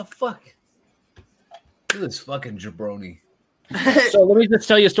 The fuck. Look at this fucking jabroni. So let me just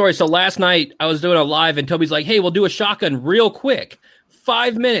tell you a story. So last night I was doing a live and Toby's like, "Hey, we'll do a shotgun real quick,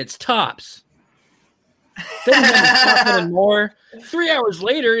 5 minutes tops." Then more. 3 hours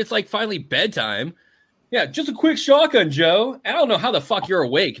later, it's like finally bedtime. Yeah, just a quick shotgun, Joe. I don't know how the fuck you're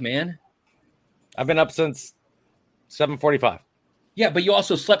awake, man. I've been up since 7:45. Yeah, but you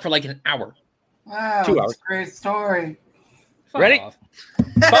also slept for like an hour. Wow, 2 hours. Great story. Ready?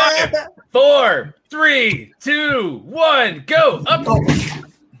 5, 4, 3, 2, 1, go up.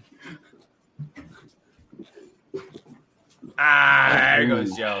 There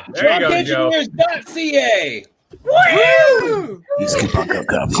goes Joe. There you go, Joe. DrunkEngineers.ca. Woo!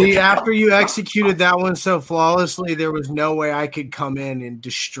 See, after you executed that one so flawlessly, there was no way I could come in and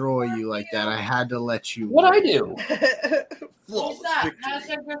destroy you like that. I had to let you. What I do? What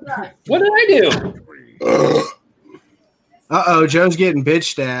did I do? Joe's getting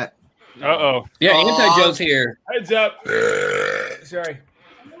bitched at. Yeah, Anti-Joe's here. Heads up. Sorry.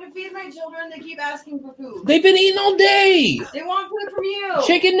 I'm gonna feed my children. They keep asking for food. They've been eating all day. They want food from you.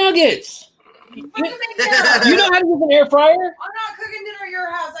 Chicken nuggets. You know how to use an air fryer? I'm not cooking dinner at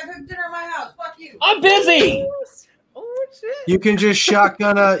your house. I cook dinner at my house. Fuck you. I'm busy. Oh shit. You can just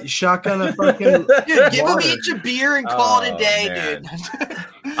shotgun a fucking. Dude, give them each a beer and call it a day, dude.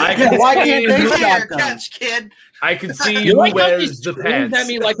 Why can't they shotgun? Catch, kid. I can see who wears the pants. At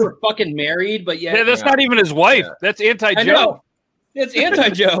me like we're fucking married, but yeah, that's not even his wife. Yeah. That's Anti-Joe. It's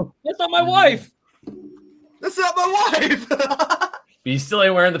Anti-Joe. That's not my wife. That's not my wife. But you still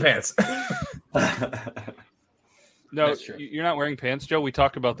ain't wearing the pants. No, you're not wearing pants, Joe. We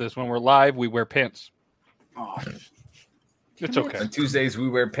talked about this. When we're live, we wear pants. Oh. It's okay. On Tuesdays, we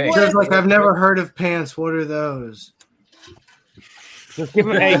wear pants. Joe's like, I've never heard of pants. What are those? Just give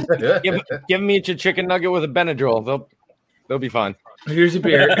them, give them each a chicken nugget with a Benadryl. They'll be fine. Here's a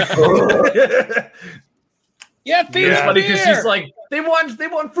beer. Yeah, feed it's him funny because beer. she's like, they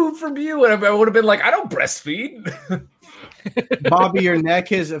want food from you, and I would have been like, I don't breastfeed. Bobby, your neck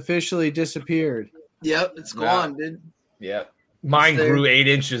has officially disappeared. Yep, it's gone, dude. Yeah, mine grew 8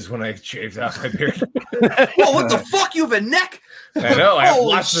 inches when I shaved off my beard. Whoa, what the fuck? You have a neck? I know. I have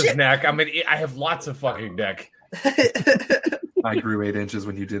Holy lots shit. of neck. I have lots of fucking neck. I grew 8 inches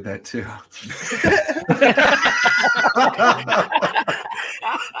when you did that too.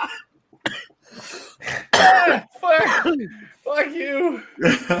 Fuck you.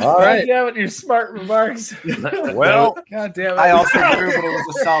 All right. God damn it, your smart remarks. Well, God damn it. I also grew, but it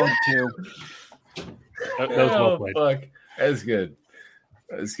was a solid 2. That was well played. Fuck. That's good.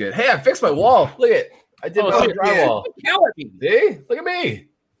 That's good. Hey, I fixed my wall. Look at it. I did my drywall. See? Look at me.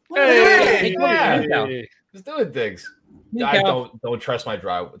 Hey, yeah. Just doing things. I don't trust my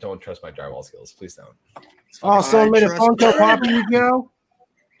drywall skills. Please don't. Oh, someone made a Funko Pop of you, Joe?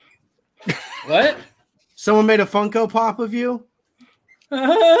 What? Someone made a Funko Pop of you?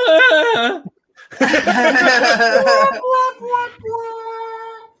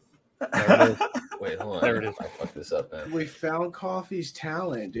 Wait, hold on. There it is. I fucked this up, man. We found Coffee's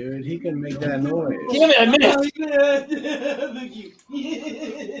talent, dude. He can make that noise. Give me a minute.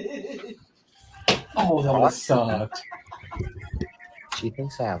 Oh, that was sucked. She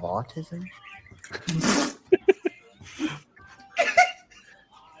thinks I have autism?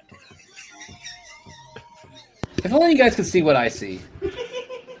 If only you guys could see what I see.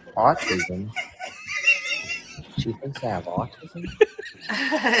 Autism? She thinks I have autism?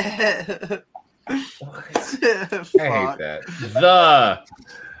 I hate that. The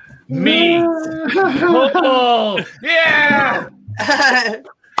meat. Oh, yeah.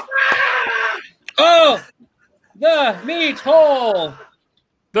 Oh, the meat hole.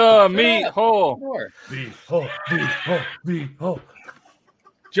 The meat hole. Meat hole. Meat hole. Meat hole.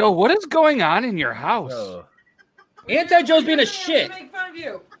 Joe, what is going on in your house? Oh. Anti-Joe's being a shit. Make fun of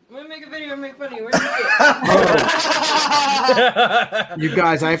you. I'm gonna make a video and make fun of you. You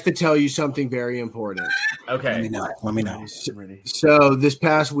guys, I have to tell you something very important. Okay. Let me know. So this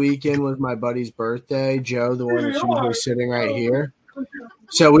past weekend was my buddy's birthday, Joe, the one that's usually sitting right here.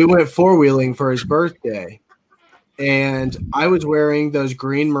 So we went four-wheeling for his birthday. And I was wearing those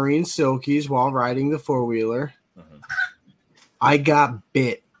green marine silkies while riding the four-wheeler. I got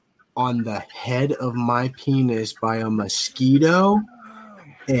bit on the head of my penis by a mosquito.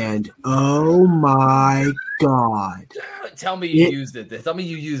 And oh my God. Tell me you used it. Tell me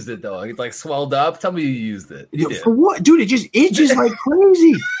you used it, though. It like swelled up. Tell me you used it. You did. For what? Dude, it just itches like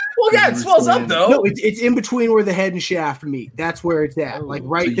crazy. Well, yeah, it swells up, though. No, it's in between where the head and shaft meet. That's where it's at. Like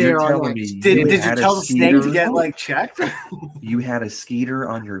right So there you're on telling like. me Did you had a tell the snake to skeeter? get like checked? You had a skeeter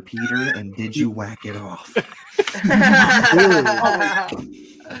on your Peter, and did you whack it off?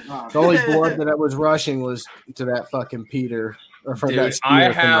 The only blood that was rushing was to that fucking Peter. Or from Dude, that I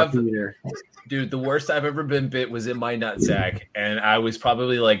skeeter from my have. Peter. Dude, the worst I've ever been bit was in my nutsack, and I was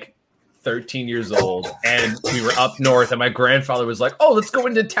probably like 13 years old, and we were up north, and my grandfather was like, "Oh, let's go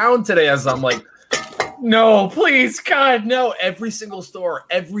into town today." As I'm like, "No, please, God, no!" Every single store,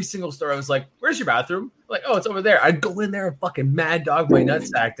 I was like, "Where's your bathroom?" Like, "Oh, it's over there." I'd go in there and fucking mad dog my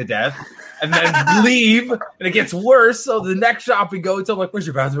nutsack to death, and then leave, and it gets worse. So the next shop we go to, I'm like, "Where's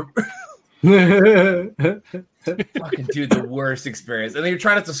your bathroom?" Fucking dude, the worst experience. And then you're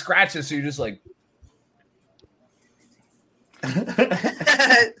trying not to scratch it, so you're just like,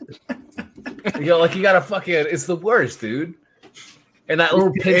 you gotta fucking. It's the worst, dude. And that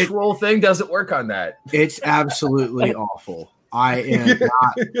little pinch roll thing doesn't work on that. It's absolutely awful. I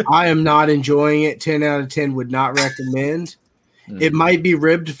am not enjoying it. 10 out of 10 would not recommend. It might be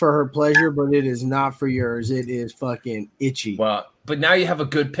ribbed for her pleasure, but it is not for yours. It is fucking itchy. Well, but now you have a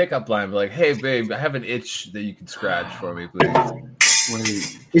good pickup line. Like, hey, babe, I have an itch that you can scratch for me,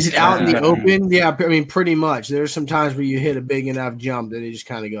 please. Is it out in the open? Yeah, I mean, pretty much. There's some times where you hit a big enough jump that it just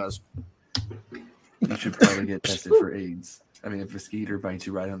kind of goes. You should probably get tested for AIDS. I mean, if a skeeter bites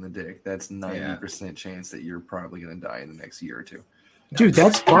you right on the dick, that's 90% chance that you're probably going to die in the next year or two. Dude,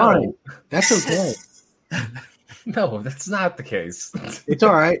 that's fine. That's okay. No, that's not the case. It's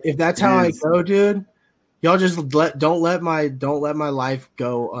all right. If that's how I go, dude, y'all just don't let my life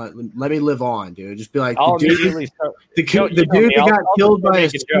go. Let me live on, dude. Just be like the dude that got killed by a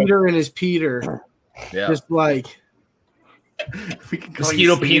scooter and his Peter. Yeah. Just like We can call Mosquito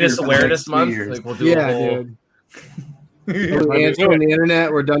you Skeeter Penis for the Awareness next 2 Month. years. Like we'll do a whole. dude. Answer on the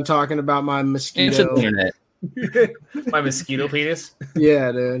internet. We're done talking about my mosquito. My mosquito penis.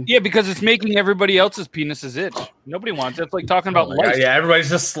 Yeah, dude. Yeah, because it's making everybody else's penises itch. Nobody wants it. It's like talking about lice. Yeah, everybody's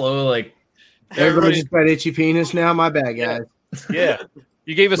just slow. Like Everybody just got itchy penis now. My bad, guys. Yeah.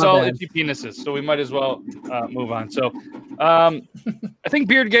 You gave us My all bad. itchy penises, so we might as well move on. So I think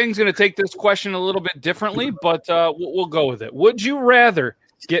Beard Gang's going to take this question a little bit differently, but we'll go with it. Would you rather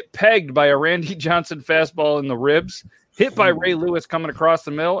get pegged by a Randy Johnson fastball in the ribs, hit by Ray Lewis coming across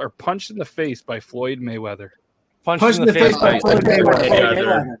the middle, or punched in the face by Floyd Mayweather? Punched in the face by Floyd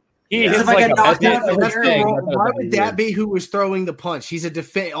Mayweather. He It's hits like like a a knockout. big That's the thing. wrong- Why would that be who was throwing the punch? He's a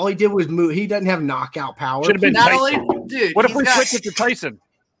defense. All he did was move. He doesn't have knockout power. Should have been Not Tyson. only, dude. What if he's we got- switch it to Tyson?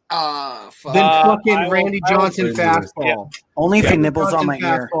 Fuck. Then I fucking will- Randy I will Johnson do this. fastball. Only if he Randy nibbles on my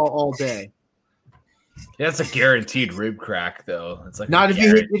Johnson ear. fastball all day. Yeah, that's a guaranteed rib crack, though. It's like Not a if you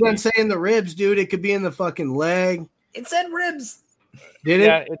hit. guarantee. It doesn't say in the ribs, dude. It could be in the fucking leg. It said ribs. Did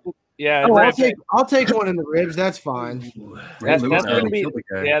Yeah, it? yeah. Oh, that's- I'll take one in the ribs. That's fine. That's Lewis gonna already be killed the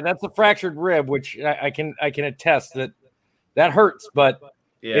guy. yeah. That's a fractured rib, which I can attest that hurts, but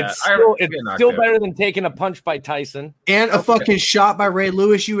Yeah, it's I still get knocked out. better than taking a punch by Tyson. And a fucking shot by Ray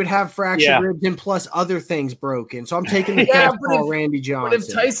Lewis, you would have fractured Yeah. ribs and plus other things broken. So I'm taking the Yeah, but fastball, if- Randy But Johnson.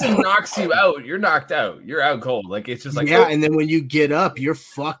 if Tyson knocks you out, you're knocked out. You're out cold. Like it's just like yeah, oh, and then when you get up, you're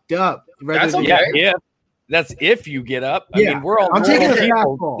fucked up. Rather That's than- okay. Yeah, that's if you get up. I Yeah. mean, we're all I'm taking a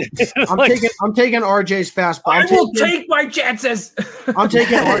normal fastball. people. I'm Like, taking RJ's fastball. I I'm will taking, take my chances. I'm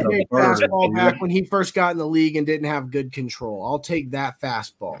taking RJ's Bird, fastball dude. back when he first got in the league and didn't have good control. I'll take that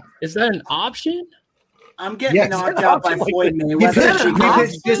fastball. Is that an option? I'm getting Yes. knocked out by Floyd He Mayweather.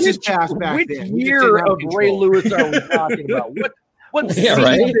 pitched just his pass back which then. He just year didn't have of Ray control. Lewis are we talking about? What Yeah,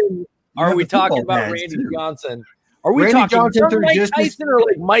 right. season are have we the talking football about pads, Randy too. Johnson? Are we Randy talking Johnson from threw Mike just his- Tyson or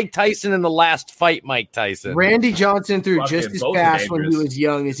like Mike Tyson in the last fight Mike Tyson? Randy Johnson threw Fucking just as both fast when he dangerous. was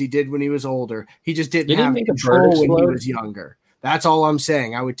young as he did when he was older. He just didn't Did he have make a bird control when he explode? was younger. That's all I'm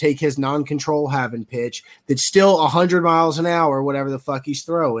saying. I would take his non-control having pitch that's still 100 miles an hour, whatever the fuck he's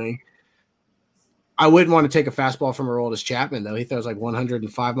throwing. I wouldn't want to take a fastball from Aroldis Chapman, though. He throws like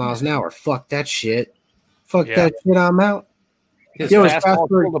 105 miles an hour. Fuck that shit. Fuck Yeah. that shit. I'm out. His Yo, his fastball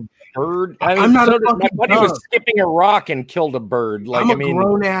fastball- killed a bird. I'm not a so did- my fucking buddy was dog. skipping a rock and killed a bird. Like I'm a I mean,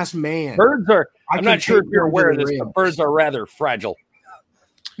 grown ass man. birds are. I I'm can not sure if take you're birds aware in of the this, but ribs. birds are rather fragile.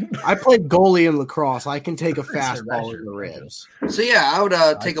 I played goalie in lacrosse. I can take a fastball in the ribs. So yeah, I would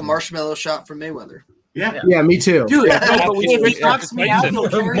take a marshmallow shot from Mayweather. Yeah. Yeah, me too. Dude, Yeah. if he knocks me out, he'll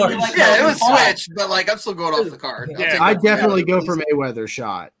carry me like Yeah, it a was ball. switched, but like I'm still going off the card. I'll take I that. definitely go for Mayweather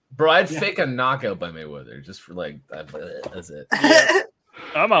shot. Bro, I'd fake a knockout by Mayweather just for like that's it.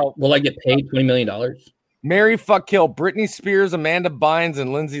 I'm out. Will I get paid $20 million? Mary fuck kill Britney Spears, Amanda Bynes,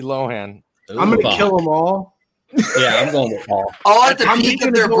 and Lindsay Lohan. I'm gonna fuck. kill them all. Yeah, I'm going with Paul. All at the I'm peak just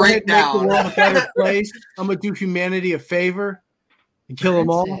of gonna their go ahead and make the breakdown. world a better place. I'm gonna do humanity a favor and kill them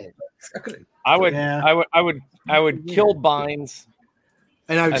all. I would, Yeah. I would kill Bynes.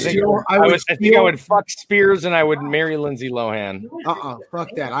 And I would I think steal. I think I would fuck Spears and I would marry Lindsay Lohan. Fuck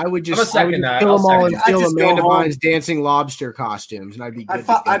that. I would I'm a just, I would second just that. kill I'll them all second and that. steal I'd just go Amanda home. Bynes dancing lobster costumes, and I'd be good.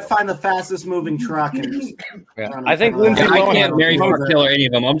 I'd find the fastest moving truck and just Yeah. run I think around. Lindsay I Lohan can't marry would or be- kill or any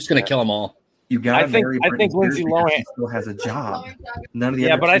of them. I'm just going to kill them all. You gotta I think- marry I Britney think Spears Lindsay because Lohan- she still has a job. None of the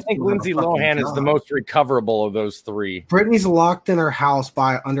Yeah, other but I chicks think still have a Lindsay fucking Lohan is job. the most recoverable of those three. Brittany's locked in her house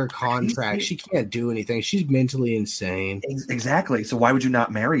under contract. She can't do anything. She's mentally insane. Exactly. So why would you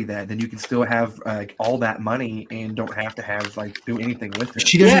not marry that? Then you can still have like all that money and don't have to have like do anything with it.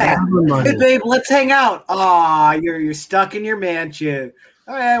 She doesn't Yeah. have the money. Hey babe, let's hang out. Aw, you're stuck in your mansion.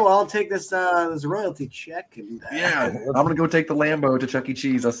 All right, well I'll take this royalty check and Yeah, I'm gonna go take the Lambo to Chuck E.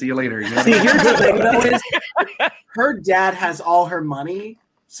 Cheese. I'll see you later. You know? See, here's the thing though is her dad has all her money,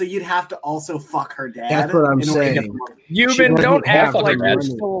 so you'd have to also fuck her dad. That's what I'm in order to get saying. the money. Euban, doesn't don't have act like the you're money.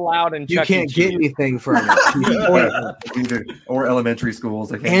 still allowed in You Chuck E. can't get Cheese. anything from her. or elementary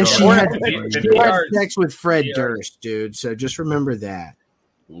schools. I can't And go she to- had, Yeah. she had sex with Fred Durst, dude. So just remember that.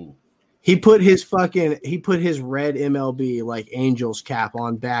 He put his red MLB like Angels cap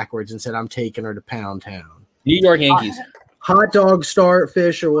on backwards and said, "I'm taking her to Pound Town." New York Yankees. Hot dog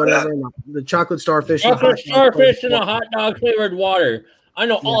starfish or whatever, the chocolate starfish. and Chocolate hot dog starfish in a hot dog flavored water. I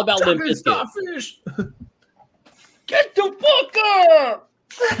know all about Limp Bizkit. Starfish. Get the fuck up!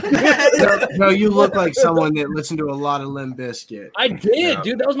 No, you look like someone that listened to a lot of Limp Bizkit. I did,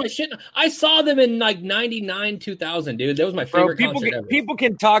 dude. That was my shit. I saw them in like 99, 2000, dude. That was my Bro, favorite concert ever. people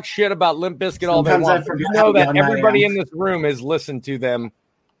can talk shit about Limp Bizkit all they Sometimes I want. but You forget know how that young I everybody am. in this room has listened to them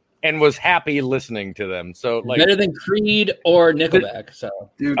and was happy listening to them. So like better than Creed or Nickelback. So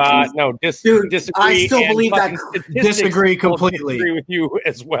no, Dude, disagree. I still and believe that. fucking statistics Disagree will completely. disagree with you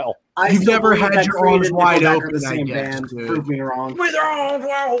as well. You've still never believe had that your Creed arms and wide Nickelback open, are the I same guess, band. dude. Prove me wrong. With your arms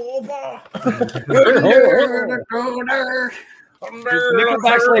wide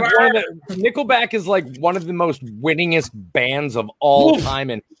Nickelback is like one of the most winningest bands of all time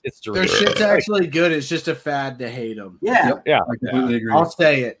in history. Their shit's actually good. It's just a fad to hate them. Yeah, yeah. I completely agree. I'll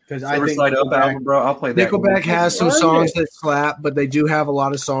say it because I think Side Up album, bro. I'll play that. Nickelback has some songs that slap, but they do have a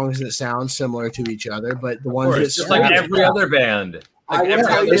lot of songs that sound similar to each other. But the ones that just slap, like every other band. I Like will every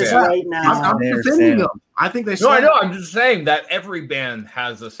tell other you this band. right now. I'm defending them. I think they. No, I slap. know. I'm just saying that every band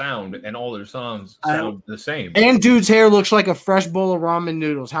has a sound, and all their songs sound the same. And dude's hair looks like a fresh bowl of ramen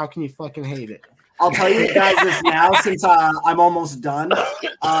noodles. How can you fucking hate it? I'll tell you guys this now since I'm almost done.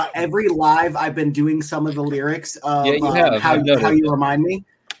 Every live, I've been doing some of the lyrics of Yeah, you have. how I've noticed. you remind me.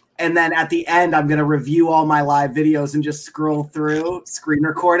 And then at the end, I'm going to review all my live videos and just scroll through, screen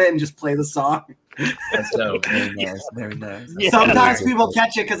record it, and just play the song. That's dope. Very nice. Very nice. Yeah. Sometimes people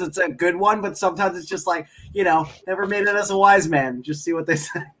catch it because it's a good one, but sometimes it's just like, never made it as a wise man. Just see what they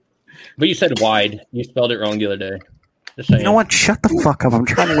say. But you said wide. You spelled it wrong the other day. Just saying. You know what? Shut the fuck up. I'm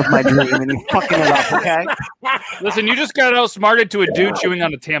trying to live my dream and you're fucking it up, okay? Listen, you just got outsmarted to a dude chewing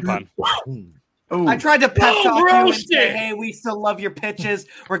on a tampon. I tried to pep talk you and roast say, it. hey, we still love your pitches,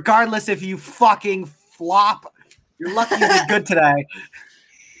 regardless if you fucking flop. You're lucky you did good today.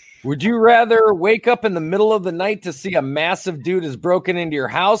 Would you rather wake up in the middle of the night to see a massive dude has broken into your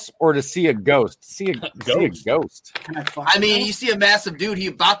house or to see a ghost? See a ghost. Can I fuck I mean, you see a massive dude, he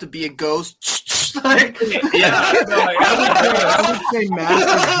about to be a ghost. Like, I would say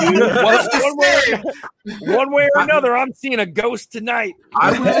massive dude. One way or another, I'm seeing a ghost tonight.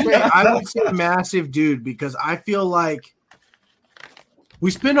 I would say massive dude because I feel like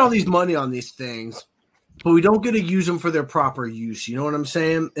we spend all these money on these things, but we don't get to use them for their proper use. You know what I'm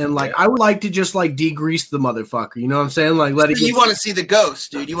saying? And like, I would like to just like degrease the motherfucker. You know what I'm saying? Like, let it. you want to see the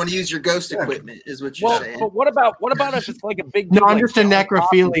ghost, dude. You want to use your ghost equipment, is what you're saying. But what about if it's like a big? No, dude, I'm like just a John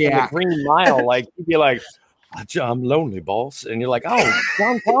Coffey from the necrophiliac. Green Mile, like you'd be like, I'm lonely, boss, and you're like, oh,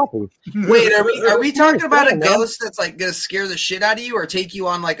 John Coffey. Wait, are we talking about a ghost that's like gonna scare the shit out of you, or take you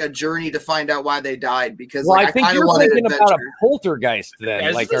on like a journey to find out why they died? Because Well, like, I think kinda you're want an thinking about a adventure. poltergeist then.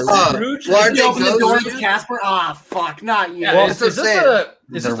 Is Like, this are- Scrooge? well, aren't You they open the door ghosts, to dude? Casper? Ah, fuck, not you. Yeah, Well, is that's this what I'm a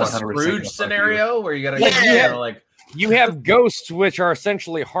They're 100% Scrooge gonna fuck scenario where you gotta Yeah. like you have ghosts, which are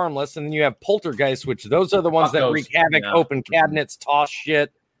essentially harmless, and then you have poltergeists, which those are the ones Fuck that those. wreak havoc, Yeah. open cabinets, toss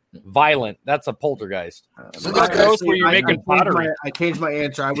shit, violent. That's a poltergeist. So Not this ghosts where you're I making changed pottery. I changed my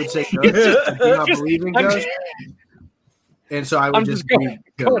answer. I would say ghosts. I do not believe in I'm ghosts. And so I would I'm just just be going-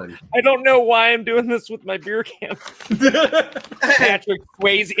 good. I don't know why I'm doing this with my beer can. Patrick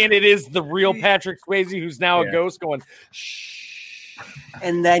Swayze, and it is the real Patrick Swayze who's now Yeah. a ghost going, shh.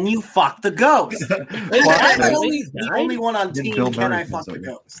 And then you fuck the ghost. When That's did the only one on Then team Bill Can Murray I Fuck comes the over.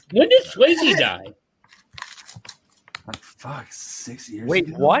 Ghost. Swayze die? Fuck, 6 years. Wait,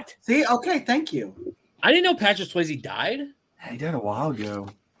 ago? what? See, okay, thank you. I didn't know Patrick Swayze died. He died a while ago.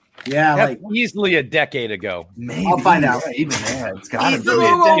 Yeah, That's like easily a decade ago. Maybe. I'll find out. Yeah, even that. It's gotta be. Easily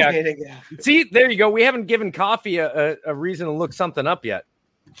a decade ago. See, there you go. We haven't given Coffee a reason to look something up yet.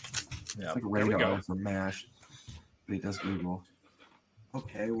 It's like There we go. radar from MASH. But he does Google.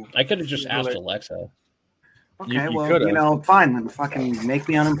 okay, well, I could have just asked Alexa. okay, you well, could've. fine then. Fucking make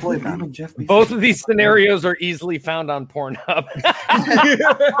me unemployed then. Even Jeff Bezos. Both of these scenarios are easily found on Pornhub.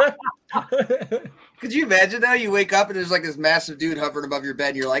 Could you imagine though? You wake up and there's like this massive dude hovering above your bed,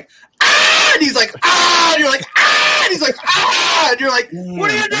 and you're like, ah! And he's like, ah! And you're like, ah! And he's like, ah! And you're like, what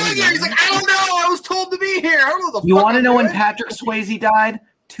are you doing here? He's like, I don't know. I was told to be here. I don't know the You fuck want to I'm know when doing. Patrick Swayze died?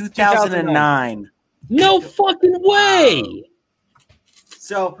 2009. No fucking way.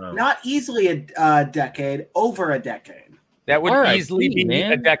 So not easily a decade, over a decade. That would R.I.P., easily be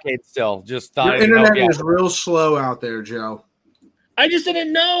man. a decade still. Just Your thought internet yeah. is real slow out there, Joe. I just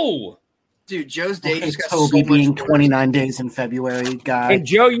didn't know. Dude, Joe's day Okay, just got Toby so being much worse. 29 days in February, guy. Hey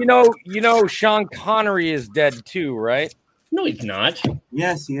Joe, you know Sean Connery is dead too, right? No, he's not.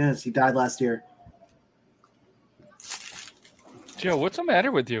 Yes, he is. He died last year. Joe, what's the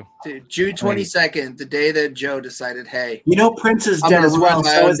matter with you? Dude, June 22nd, the day that Joe decided, hey, You know Prince is I'm dead gonna as well. ruin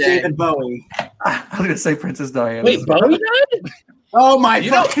my So own is day. David Bowie. I was gonna say Princess Diana. Wait, Bowie died? Oh my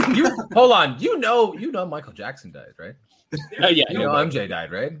you know, fucking you hold on. You know Michael Jackson died, right? Oh yeah, You know MJ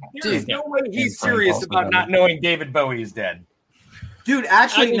died, right? There's no way he's Frank serious also about died. not knowing David Bowie is dead. Dude, I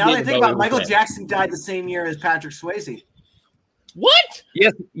actually, think now that I David think Bowie about it, was Michael dead. Jackson died the same year as Patrick Swayze. What?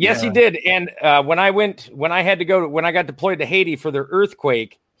 Yes, he did. And when I got deployed to Haiti for the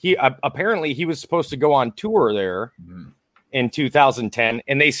earthquake, he apparently he was supposed to go on tour there in 2010,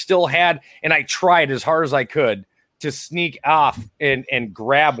 and they still had. And I tried as hard as I could to sneak off and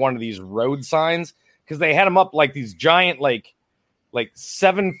grab one of these road signs because they had them up like these giant like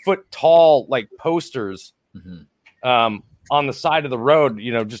 7 foot tall like posters on the side of the road.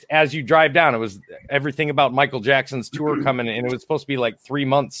 You know, just as you drive down, it was everything about Michael Jackson's tour coming, and it was supposed to be like 3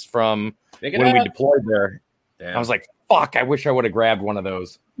 months from when we deployed there. Damn. I was like, fuck, I wish I would have grabbed one of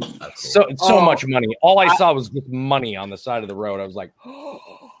those. Cool. So much money. All I saw was just money on the side of the road. I was like,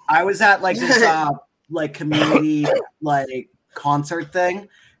 I was at like this like community like concert thing,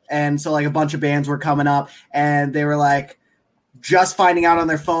 and so like a bunch of bands were coming up, and they were like just finding out on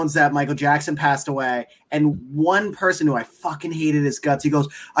their phones that Michael Jackson passed away. And one person who I fucking hated his guts, he goes,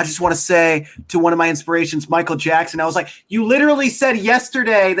 I just want to say to one of my inspirations, Michael Jackson. I was like, you literally said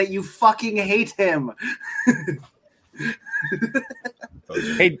yesterday that you fucking hate him.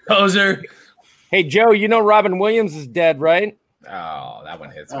 Hey, poser. Hey, Joe, you know Robin Williams is dead, right? Oh, that one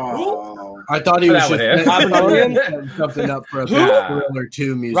hits me. Oh. I thought he was just Robin Williams something up for a Thriller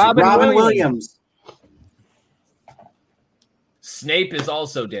 2 music. Robin Williams. Snape is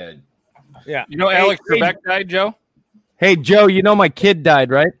also dead. Yeah. You know Alex Trebek died, Joe? Hey, Joe, you know my kid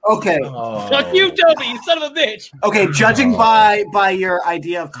died, right? Okay. Fuck you, Toby, you son of a bitch. Okay, judging by your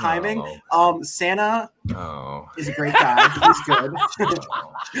idea of timing, Santa is a great guy. He's good.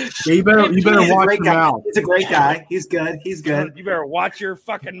 Yeah, you better watch your mouth. He's a great guy. He's good. He's good. You better watch your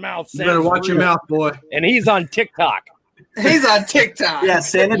fucking mouth. You better watch your mouth, boy. And he's on TikTok. He's on TikTok. Yeah,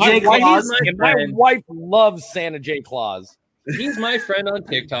 Santa My J. wife- Claus. and my wife loves Santa J. Claus. He's my friend on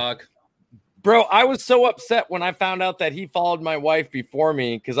TikTok. Bro, I was so upset when I found out that he followed my wife before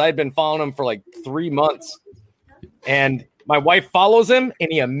me because I had been following him for like 3 months. And my wife follows him,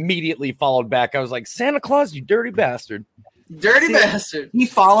 and he immediately followed back. I was like, Santa Claus, you dirty bastard. Dirty bastard. He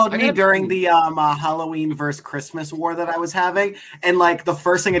followed me during the Halloween versus Christmas war that I was having. And like the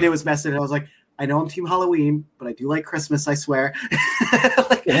first thing I did was message. I was like, I know I'm Team Halloween, but I do like Christmas, I swear.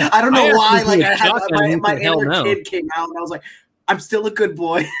 Like, I don't know why. Like I had my inner kid came out, and I was like, I'm still a good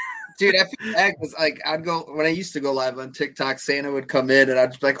boy. Dude, I feel bad because like I'd go when I used to go live on TikTok, Santa would come in and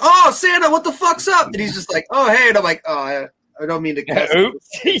I'd just be like, "Oh, Santa, what the fuck's up?" And he's just like, "Oh, hey," and I'm like, "Oh, I don't mean to cuss." Oops.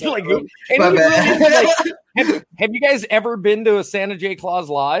 He's like, oops. Have you guys ever been to a Santa J. Claus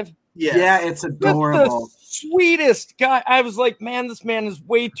live? Yes. Yeah, it's adorable. That's the sweetest guy. I was like, man, this man is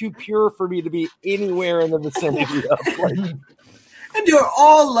way too pure for me to be anywhere in the vicinity of. Like, and you're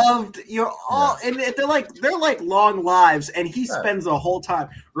all loved. You're all, and they're like long lives. And he spends the whole time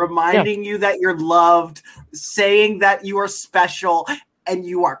reminding you that you're loved, saying that you are special, and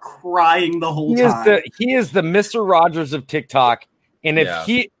you are crying the whole time. He is the Mr. Rogers of TikTok. And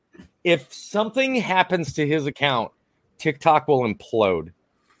if something happens to his account, TikTok will implode.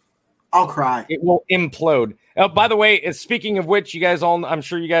 I'll cry. It will implode. By the way, speaking of which, I'm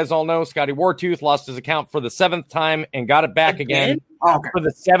sure you guys all know Scotty Wartooth lost his account for the 7th time and got it back again for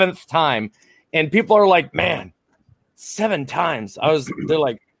the 7th time. And people are like, man, 7 times. They're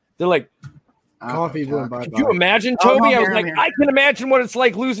like, coffee. Could you imagine, Toby? I was like, I can imagine what it's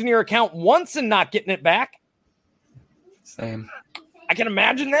like losing your account once and not getting it back. Same. I can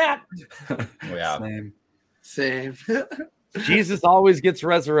imagine that. Yeah. Same. Jesus always gets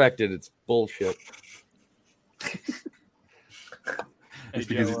resurrected. It's bullshit. Hey,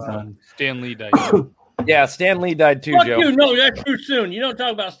 Joe, Stan Lee died. Yeah, Stan Lee died too, Fuck Joe. you. No, that's too soon. You don't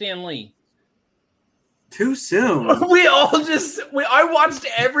talk about Stan Lee. Too soon. I watched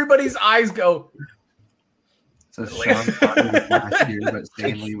everybody's eyes go. So Sean Connery was last year, but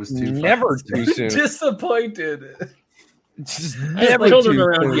Stan Lee was never too soon. Disappointed. Never children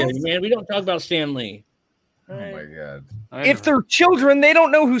around here, man. We don't talk about Stan Lee. Oh my god! If they're children, they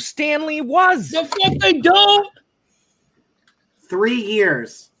don't know who Stan Lee was. The fuck they don't. 3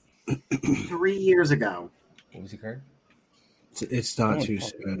 years. 3 years ago. What was he called? It's not too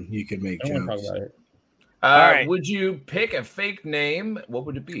soon. You can make jokes. Talk about it. All right. Would you pick a fake name? What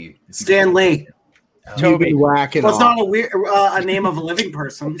would it be? Stan Lee. Toby whacking Well, it's off. not a name of a living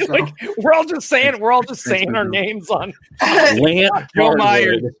person. So. Like, we're all just saying our names on Joe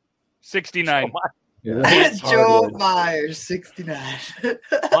Myers, 69. Joe Myers, 69.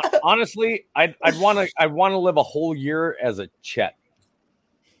 Honestly, I'd want to live a whole year as a Chet.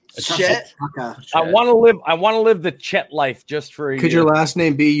 Chet? I want to live the Chet life just for a year. Could your last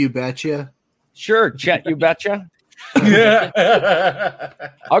name be You Betcha? Sure, Chet, you betcha. Yeah.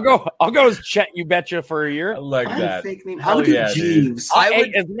 I'll go as Chet, you betcha for a year. I like that. Fake name. How do Jeeves? As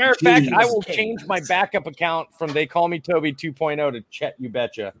a matter of fact, I will change my backup account from They Call Me Toby 2.0 to Chet, you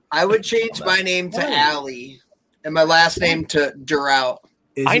betcha. I would change my name to Allie and my last name to Durout.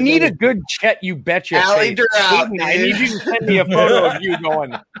 I need a good Chet You Betcha. Alley face. Drout, Hayden, I dude. need you to send me a photo of you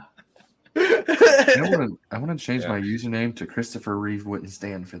going. I want to change my username to Christopher Reeve wouldn't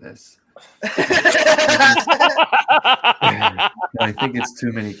stand for this. I think it's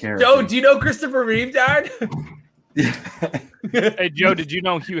too many characters. Joe, do you know Christopher Reeve died? Hey, Joe, did you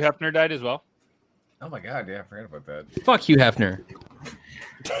know Hugh Hefner died as well? Oh my God, yeah, I forgot about that. Fuck Hugh Hefner.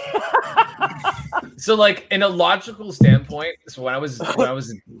 So, like, in a logical standpoint, so when I was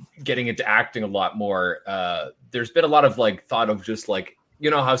getting into acting a lot more, there's been a lot of like thought of just like, you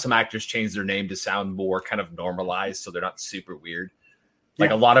know how some actors change their name to sound more kind of normalized, so they're not super weird.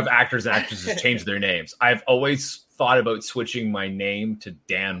 Like a lot of actors and actresses change their names. I've always thought about switching my name to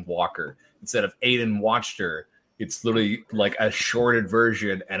Dan Walker instead of Aiden Watchter. It's literally like a shortened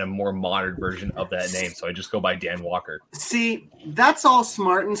version and a more modern version of that name. So I just go by Dan Walker. See, that's all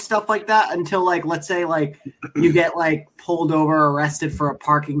smart and stuff like that until, like, let's say, like, you get, like, pulled over, arrested for a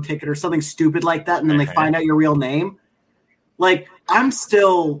parking ticket or something stupid like that, and then they find out your real name. Like, I'm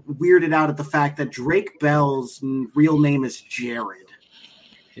still weirded out at the fact that Drake Bell's real name is Jared.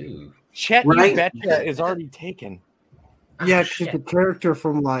 Dude. Chet You Betcha is already taken. Yeah, because the character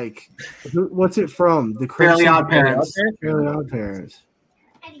from, like, what's it from? The Fairly Odd Parents. Fairly Odd Parents.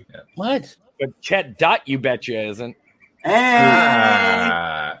 What? But Chet You Betcha isn't.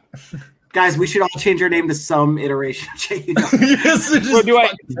 Hey! Guys, we should all change our name to some iteration. So do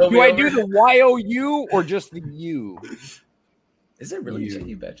I do the YOU or just the U? Is it really Chet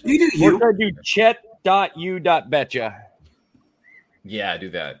You Betcha? You do you. Or do I do Chet.U.Betcha? Yeah, do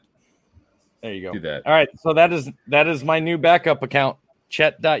that. There you go. Do that. All right, so that is my new backup account,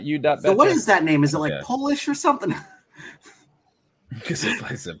 Chet.U.Betcha. So what is that name? Is it like Polish or something? Because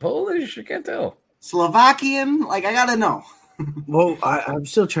it's Polish, you can't tell. Slovakian? Like, I gotta know. Well, I'm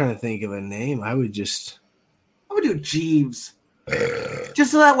still trying to think of a name. I would do Jeeves.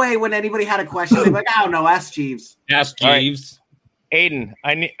 Just so that way when anybody had a question, they'd be like, I don't know, ask Jeeves. Ask Jeeves. Right. Aiden,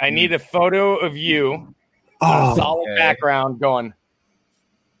 I need a photo of you. Solid background going.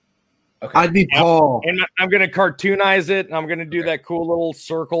 Okay. I'd be Paul. And I'm going to cartoonize it, and I'm going to do that cool little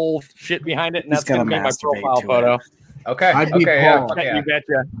circle shit behind it, and that's going to be my profile photo. Okay. I'd be okay. Paul. Yeah. You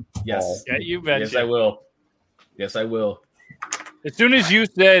betcha. Yes. Yeah, you betcha. Yes, I will. Yes, I will. As soon as you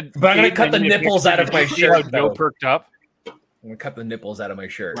said, But I'm going to cut the nipples out of my see how shirt. Joe though. perked up. I'm going to cut the nipples out of my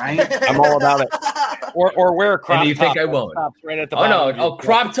shirt. Right? I'm all about it. Or wear a crop And you top. think I won't? Right at the Oh, no. bottom of your- Oh,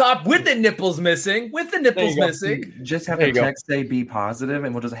 crop top with the nipples missing. With the nipples missing. Just have There the you go. text say be positive,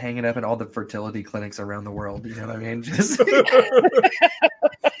 and we'll just hang it up in all the fertility clinics around the world. You know what I mean? Just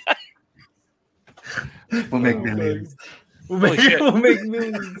we'll make millions. Holy shit. We'll make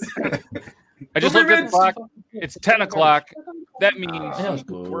millions. I just looked at the clock. It's 10 o'clock. That means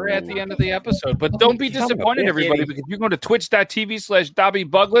we're at the end of the episode. But don't be disappointed, everybody, because you can go to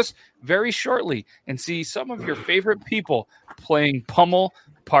twitch.tv/DobbyBugless very shortly and see some of your favorite people playing Pummel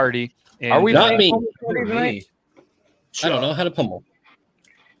Party. And Are we Not playing me. Pummel Party tonight? I don't know how to pummel.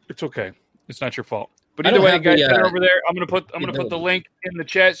 It's okay. It's not your fault. But I either don't way, have guys, the, head over there. I'm gonna put the link in the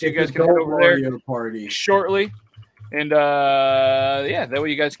chat so you guys can head over there Party. shortly. And yeah, that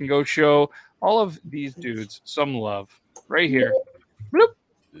way you guys can go show all of these dudes some love right here. Bloop.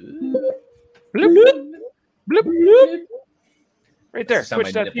 Bloop, bloop. Bloop, bloop. Right there. Sound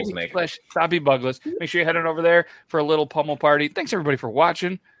my nipples make. Twitch.tv/DobbyBugless. Make sure you're heading over there for a little pummel party. Thanks everybody for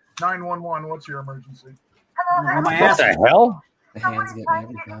watching. 911, what's your emergency? My What ass. the hell? The hands get me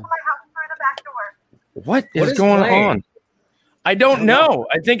every time. What What is is going playing? on? I don't know.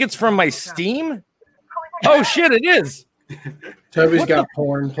 I think it's from my Steam. Oh shit! It is. Toby's got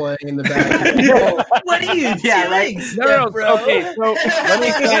porn playing in the back. What are you doing? Right? No. Okay, so let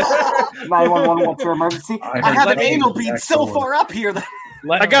me finish. 911, what's your emergency? I have an anal bead so far up here that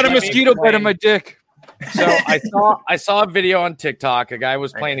I got a mosquito bite on my dick. So I saw a video on TikTok. A guy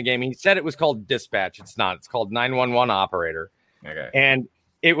was playing a game. He said it was called Dispatch. It's not. It's called 911 Operator. Okay. And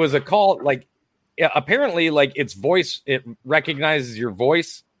it was a call. Like apparently, like its voice, it recognizes your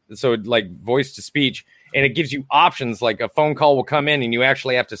voice. So like voice to speech, and it gives you options. Like a phone call will come in, and you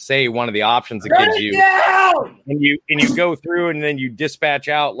actually have to say one of the options it gives you. And you go through, and then you dispatch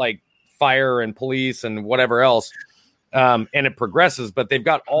out like fire and police and whatever else. And it progresses, but they've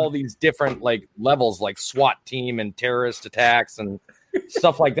got all these different like levels, like SWAT team and terrorist attacks and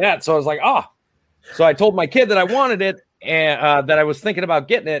stuff like that. So I was like, so I told my kid that I wanted it and that I was thinking about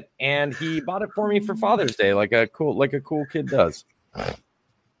getting it, and he bought it for me for Father's Day, like a cool kid does.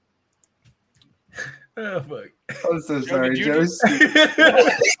 Oh, fuck. I'm so sorry, did Joe.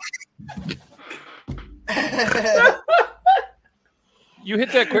 You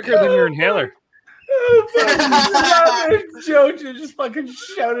hit that quicker than your inhaler. so funny. Joe just fucking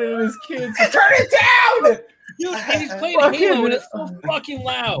shouted at his kids, "Turn it down!" Dude, and he's playing Halo and it's so fucking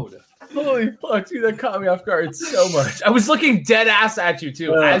loud. Holy fuck, dude, that caught me off guard so much. I was looking dead ass at you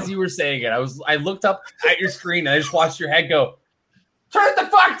too as you were saying it. I looked up at your screen and I just watched your head go, "Turn it the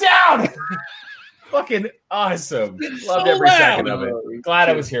fuck down!" Fucking awesome. It's Loved so every loud. second of it. Glad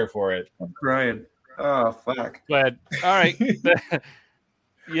I was here for it. I'm crying. Oh fuck. But all right.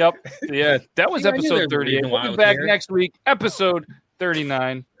 Yep. Yeah, that was See, I knew episode there was a 38. reason why I We'll be was back here. next week, episode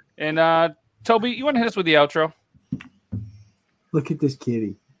 39. And Toby, you want to hit us with the outro? Look at this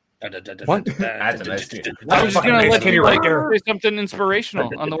kitty. What? That's a nice dude. I was just gonna let you right there. say something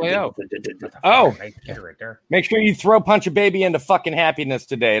inspirational on the way out. Oh, Get it right there. make sure you throw punch a baby into fucking happiness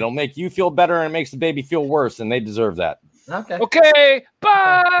today. It'll make you feel better and it makes the baby feel worse, and they deserve that. Okay. Okay.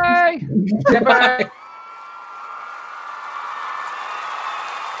 Bye. Bye.